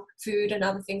allow food and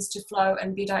other things to flow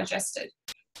and be digested.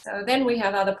 So then we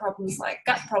have other problems like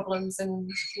gut problems, and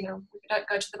we don't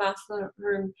go to the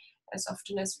bathroom as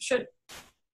often as we should.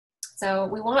 So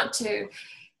we want to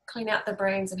clean out the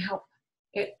brains and help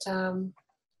it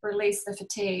release the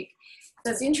fatigue.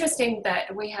 So it's interesting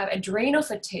that we have adrenal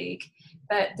fatigue,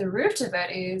 but the root of it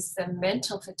is the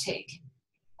mental fatigue.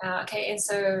 Okay, and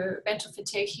so mental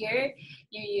fatigue here,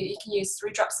 you can use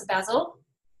 3 drops of basil,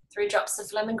 3 drops of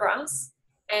lemongrass,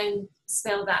 and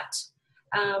smell that.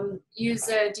 Use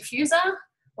a diffuser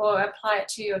or apply it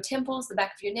to your temples, the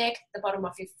back of your neck, the bottom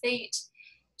of your feet,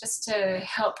 just to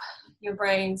help your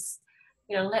brains,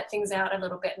 let things out a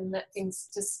little bit and let things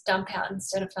just dump out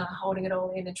instead of holding it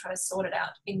all in and try to sort it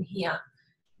out in here.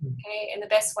 Okay, and the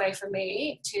best way for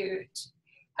me to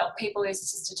help people is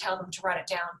just to tell them to write it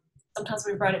down. Sometimes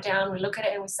we write it down, we look at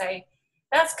it and we say,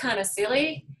 that's kind of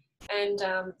silly. And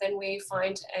then we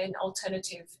find an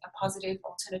alternative, a positive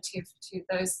alternative to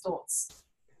those thoughts.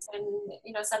 And,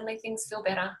 suddenly things feel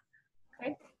better.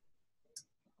 Okay.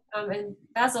 And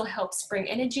basil helps bring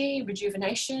energy,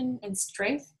 rejuvenation, and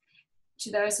strength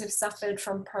to those who've suffered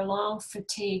from prolonged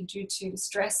fatigue due to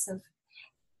stress of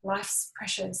life's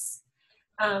pressures.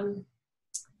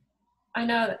 I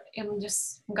know that I'm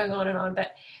going on and on,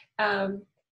 but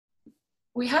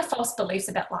we have false beliefs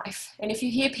about life. And if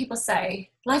you hear people say,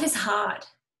 life is hard,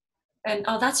 and,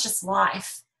 oh, that's just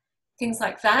life, things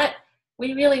like that,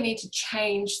 we really need to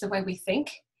change the way we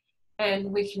think.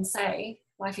 And we can say,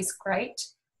 life is great.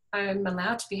 I'm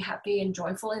allowed to be happy and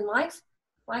joyful in life.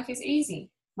 Life is easy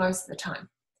most of the time.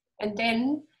 And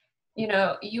then,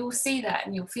 you'll see that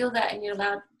and you'll feel that, and you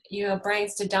allow your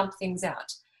brains to dump things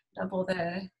out, dump all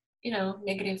the,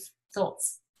 negative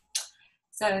thoughts.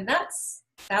 So that's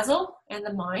basil and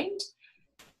the mind.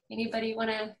 Anybody want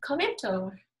to comment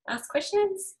or ask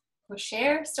questions or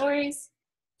share stories?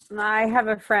 I have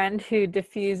a friend who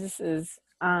diffuses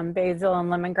basil and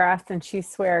lemongrass, and she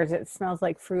swears it smells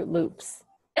like Fruit Loops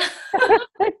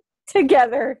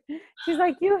together. She's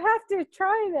like, you have to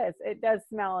try this. It does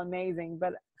smell amazing,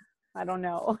 but I don't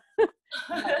know.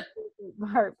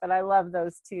 But I love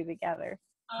those two together.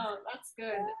 Oh, that's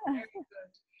good. Very good.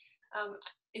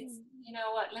 It's,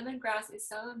 what, lemongrass is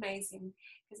so amazing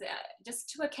because just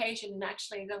 2 occasions, and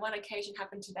actually the one occasion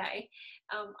happened today.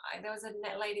 There was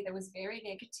a lady that was very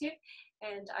negative,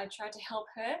 and I tried to help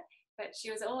her, but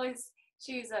she's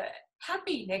a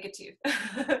happy negative.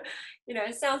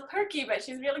 It sounds perky, but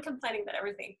she's really complaining about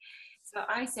everything. So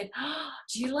I said, oh,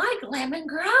 do you like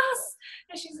lemongrass?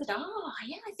 And she said, oh,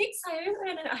 yeah, I think so.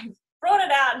 And I brought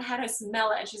it out and had her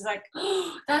smell it. And she's like,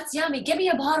 oh, that's yummy. Give me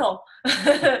a bottle. But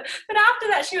after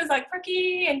that, she was like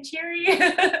perky and cheery.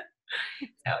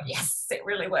 So yes, it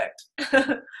really worked.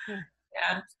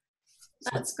 Yeah,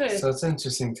 that's good. So it's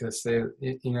interesting to say,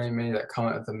 you made that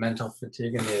comment of the mental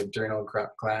fatigue and the adrenal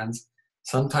glands.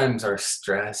 Sometimes our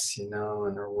stress, and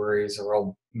our worries are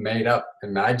all made up,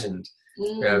 imagined.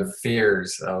 We have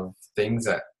fears of things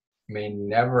that may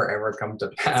never ever come to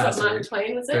pass. That's what Mark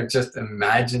Twain was it? They're just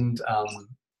imagined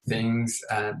things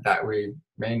that we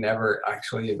may never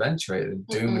actually eventuate,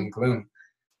 doom and gloom.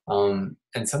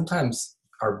 And sometimes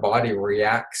our body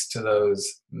reacts to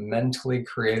those mentally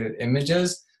created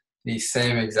images the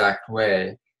same exact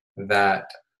way that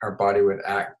our body would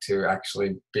act to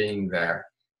actually being there.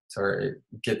 So it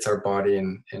gets our body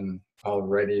in all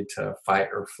ready to fight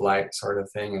or flight sort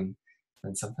of thing.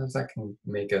 And sometimes that can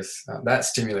make us, that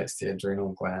stimulates the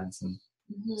adrenal glands. And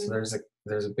so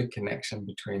there's a big connection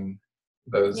between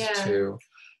those two,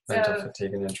 mental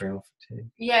fatigue and adrenal fatigue.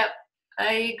 Yeah,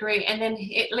 I agree. And then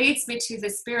it leads me to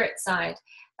the spirit side.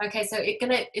 Okay, so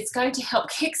it's going to help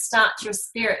kickstart your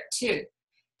spirit too.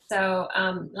 So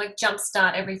like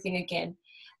jumpstart everything again.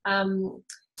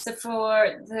 So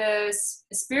for the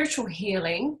spiritual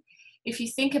healing, if you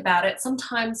think about it,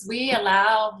 sometimes we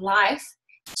allow life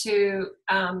to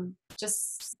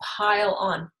just pile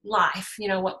on life,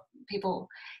 what people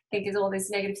think is all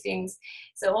these negative things.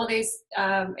 So all these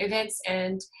events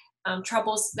and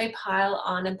troubles, they pile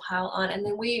on, and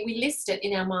then we list it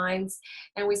in our minds,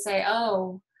 and we say,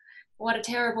 oh, what a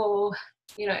terrible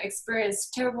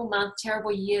experience, terrible month,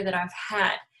 terrible year that I've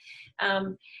had.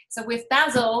 So with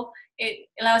basil, it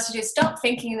allows you to stop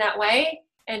thinking that way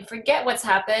and forget what's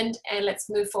happened, and let's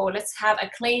move forward. Let's have a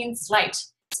clean slate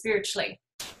spiritually.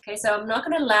 Okay, so I'm not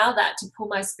going to allow that to pull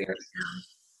my spirit down.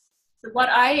 So what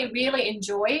I really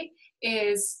enjoy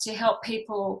is to help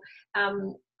people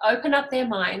open up their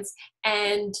minds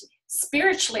and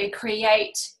spiritually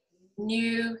create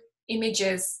new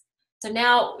images. So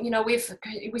now, we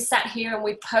sat here and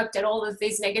we poked at all of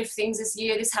these negative things this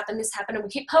year. This happened, and we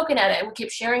keep poking at it, and we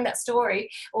keep sharing that story,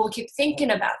 or we keep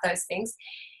thinking about those things.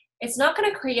 It's not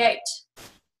going to create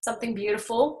something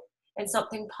beautiful and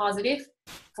something positive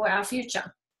for our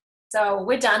future. So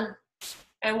we're done.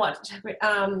 And what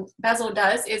Basil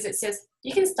does is it says,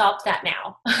 you can stop that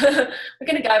now. We're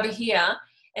going to go over here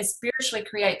and spiritually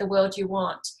create the world you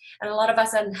want. And a lot of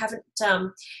us haven't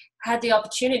had the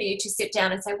opportunity to sit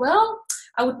down and say, well,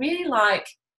 I would really like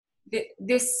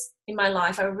this in my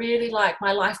life. I would really like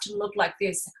my life to look like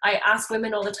this. I ask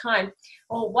women all the time,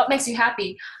 oh, what makes you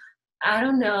happy? I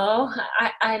don't know.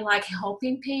 I like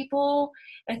helping people.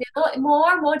 And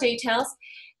more details.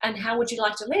 And how would you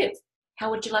like to live? How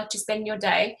would you like to spend your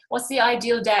day? What's the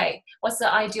ideal day? What's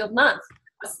the ideal month?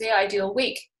 What's the ideal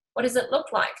week? What does it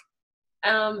look like?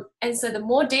 And so the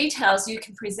more details you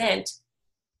can present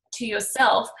to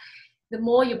yourself, the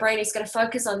more your brain is going to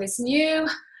focus on this new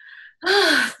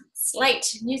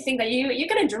slate, new thing that you're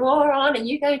going to draw on, and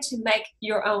you're going to make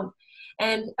your own.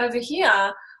 And over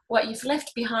here, what you've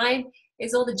left behind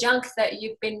is all the junk that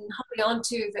you've been holding on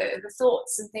to, the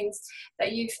thoughts and things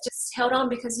that you've just held on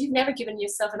because you've never given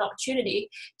yourself an opportunity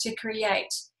to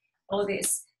create all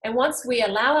this. And once we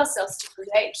allow ourselves to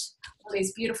create all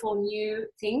these beautiful new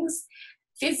things,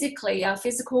 physically, our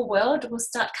physical world will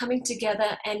start coming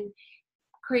together and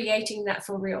creating that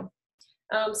for real.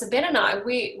 So Ben and I,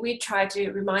 we try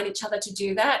to remind each other to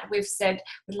do that. We've said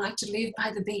we'd like to live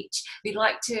by the beach. We'd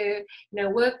like to,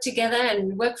 work together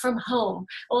and work from home,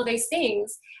 all these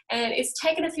things. And it's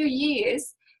taken a few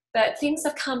years, but things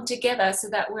have come together so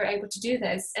that we're able to do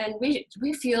this. And we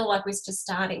feel like we're just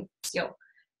starting still.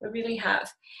 We really have.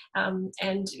 And,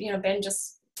 Ben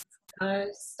just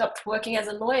stopped working as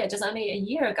a lawyer just only a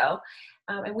year ago.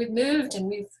 And we've moved and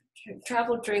we've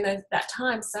traveled during that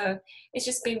time, so it's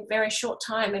just been a very short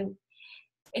time. And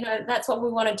that's what we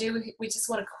want to do. We just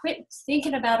want to quit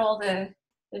thinking about all the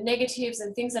negatives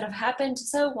and things that have happened.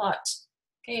 So what?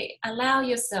 Okay, allow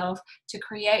yourself to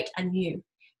create anew.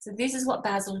 So this is what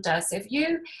basil does. So if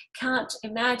you can't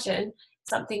imagine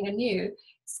something anew,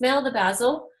 smell the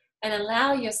basil and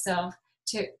allow yourself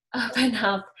to open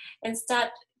up and start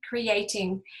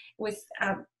creating with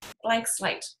a blank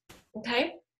slate.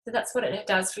 Okay, so that's what it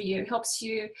does for you. It helps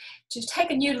you to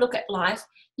take a new look at life,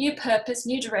 new purpose,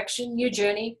 new direction, new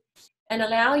journey, and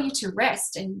allow you to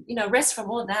rest and rest from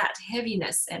all that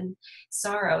heaviness and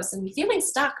sorrows and feeling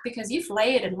stuck because you've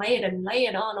layered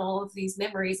on all of these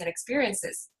memories and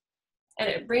experiences, and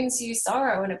it brings you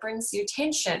sorrow and it brings you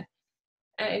tension.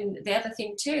 And the other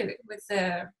thing too with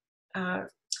the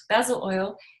basil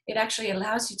oil, it actually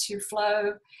allows you to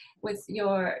flow with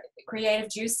your creative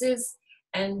juices.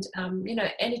 And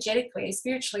energetically,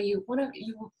 spiritually,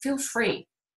 you feel free.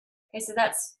 Okay, so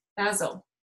that's basil.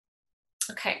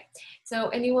 Okay, so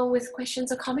anyone with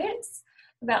questions or comments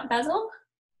about basil?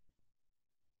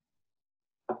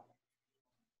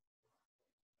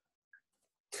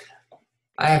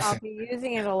 I'll be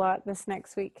using it a lot this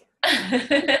next week.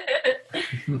 I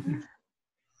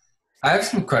have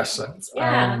some questions.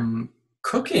 Yeah.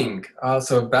 Cooking.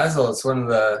 So basil is one of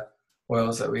the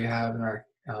oils that we have in our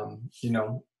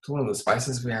it's one of the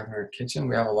spices we have in our kitchen.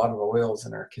 We have a lot of oils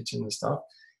in our kitchen and stuff.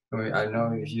 And I know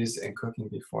we've used it in cooking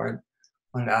before.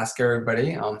 I wanted to ask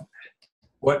everybody,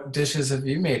 what dishes have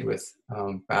you made with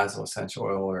basil essential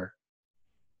oil, or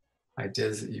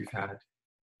ideas that you've had?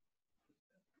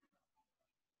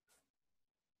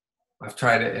 I've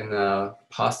tried it in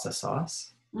pasta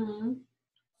sauce. Mm-hmm.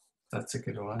 That's a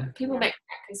good one. People make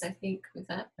crackers, I think, with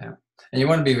that. Yeah. And you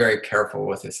want to be very careful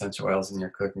with essential oils in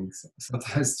your cooking.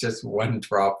 Sometimes just one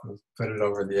drop will put it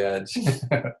over the edge.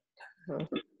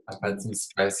 I've had some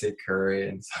spicy curry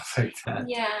and stuff like that.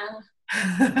 Yeah.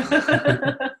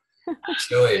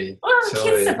 Chili. Well,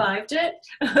 kids survived it.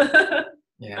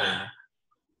 Yeah.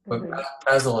 But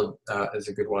basil is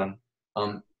a good one.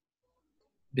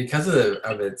 Because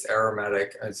of its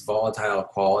aromatic, its volatile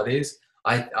qualities,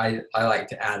 I like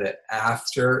to add it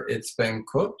after it's been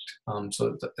cooked,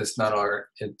 so it's not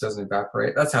it doesn't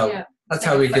evaporate. That's how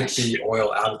we get the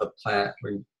oil out of the plant.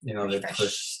 They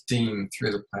push steam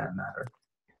through the plant matter.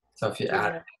 So if you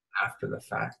add it after the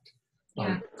fact,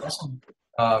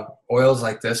 oils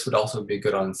like this would also be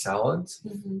good on salads.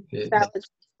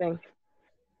 Mm-hmm.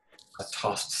 A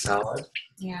tossed salad.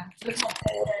 Yeah,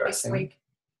 this week.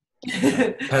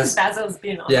 Basil's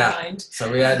been on my mind.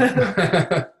 So we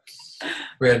had.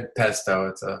 We had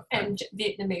pesto. And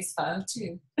Vietnamese pho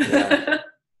too. Yeah.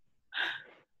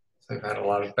 So we've had a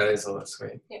lot of basil this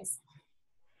week. Yes.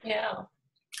 Yeah.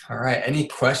 All right. Any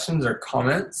questions or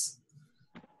comments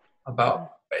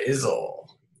about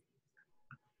basil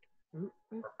or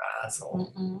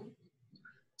basil?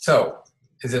 So,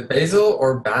 is it basil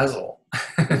or basil?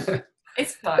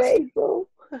 It's both. Basil.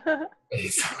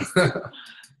 Basil.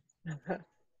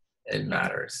 It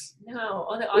matters. No,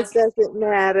 or the It doesn't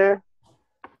matter.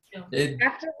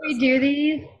 After we do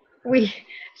these,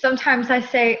 sometimes I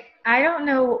say, I don't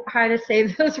know how to say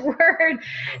those words.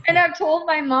 And I've told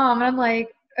my mom, I'm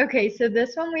like, okay, so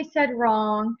this one we said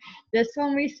wrong, this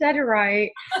one we said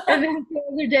right. And then the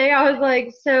other day I was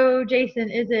like, so Jason,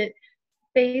 is it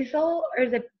basil or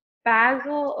is it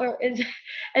basil or is it?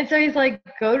 And so he's like,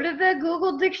 go to the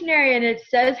Google dictionary and it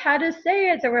says how to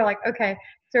say it. So we're like, okay.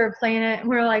 So we're playing it and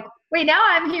we're like, wait, now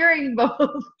I'm hearing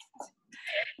both.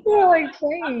 We're like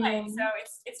playing. Okay, so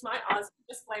it's my Oz.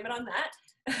 Just blame it on that.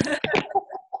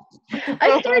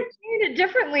 I started saying it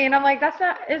differently, and I'm like,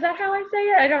 is that how I say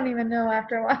it? I don't even know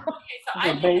after a while. Okay, so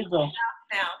I basil.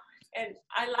 now, and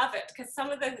I love it because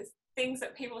some of the things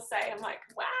that people say, I'm like,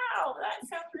 wow, that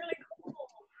sounds really cool.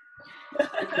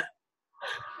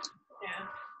 Yeah.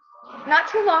 Not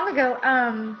too long ago,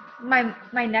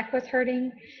 my neck was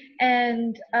hurting,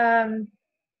 and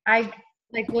I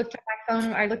looked at my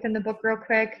phone. I looked in the book real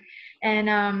quick, and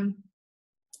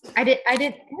I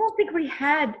don't think we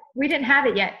didn't have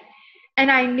it yet. And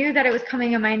I knew that it was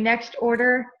coming in my next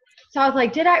order. So I was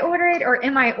like, did I order it or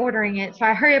am I ordering it? So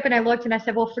I hurried up and I looked and I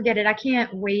said, well, forget it. I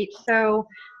can't wait. So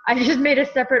I just made a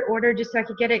separate order just so I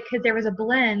could get it because there was a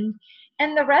blend.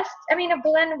 And the rest, I mean, a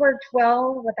blend worked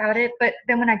well without it. But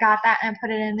then when I got that and put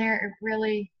it in there, it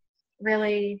really,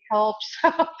 really helped. So,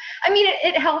 I mean,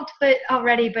 it helped but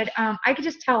I could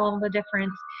just tell the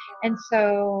difference. And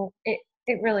so it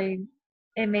really,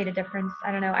 it made a difference.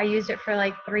 I don't know. I used it for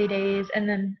like 3 days and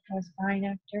then I was fine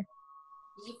after.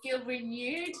 You feel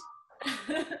renewed?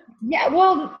 Yeah,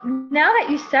 well, now that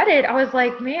you said it, I was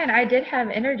like, man, I did have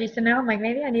energy. So now I'm like,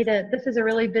 maybe this is a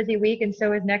really busy week and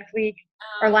so is next week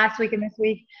or last week and this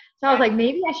week. So I was like,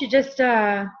 maybe I should just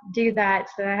do that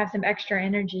so I have some extra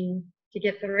energy to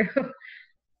get through.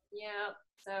 Yeah,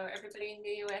 so everybody in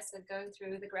the US are going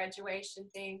through the graduation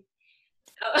thing.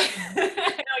 Our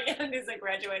youngest are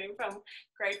graduating from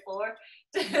grade 4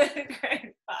 to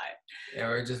grade 5. Yeah,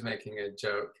 we're just making a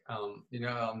joke. You know,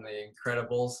 on The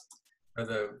Incredibles, where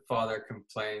the father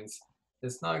complains,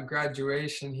 it's not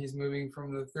graduation, he's moving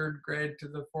from the 3rd grade to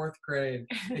the 4th grade.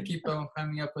 They keep on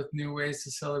coming up with new ways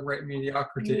to celebrate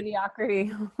mediocrity.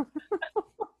 Mediocrity.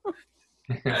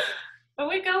 But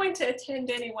we're going to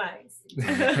attend anyways.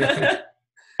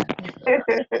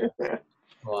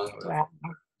 Wow.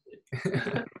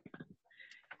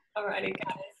 Alrighty,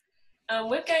 guys.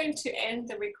 We're going to end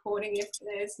the recording if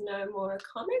there's no more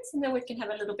comments, and then we can have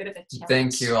a little bit of a chat.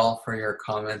 Thank you all for your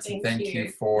comments, and thank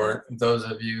you for those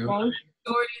of you. Stories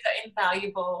are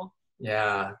invaluable.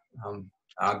 Yeah,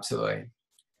 absolutely.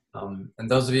 And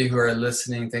those of you who are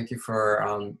listening, thank you for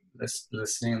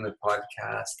listening on the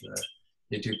podcast, the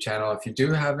YouTube channel. If you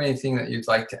do have anything that you'd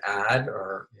like to add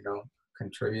or,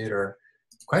 contribute or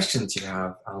questions you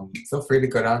have, feel free to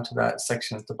go down to that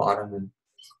section at the bottom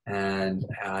and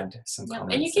add some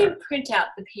comments. And you can print out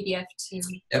the PDF too.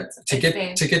 Yep. To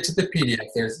get to the PDF,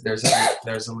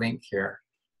 there's a link here,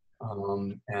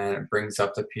 and it brings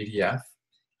up the PDF,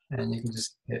 and you can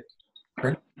just hit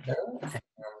print there,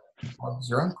 and Bob's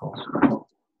your uncle.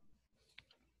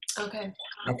 Okay.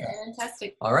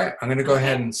 Fantastic. All right, I'm going to go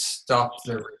ahead and stop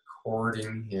the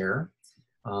recording here.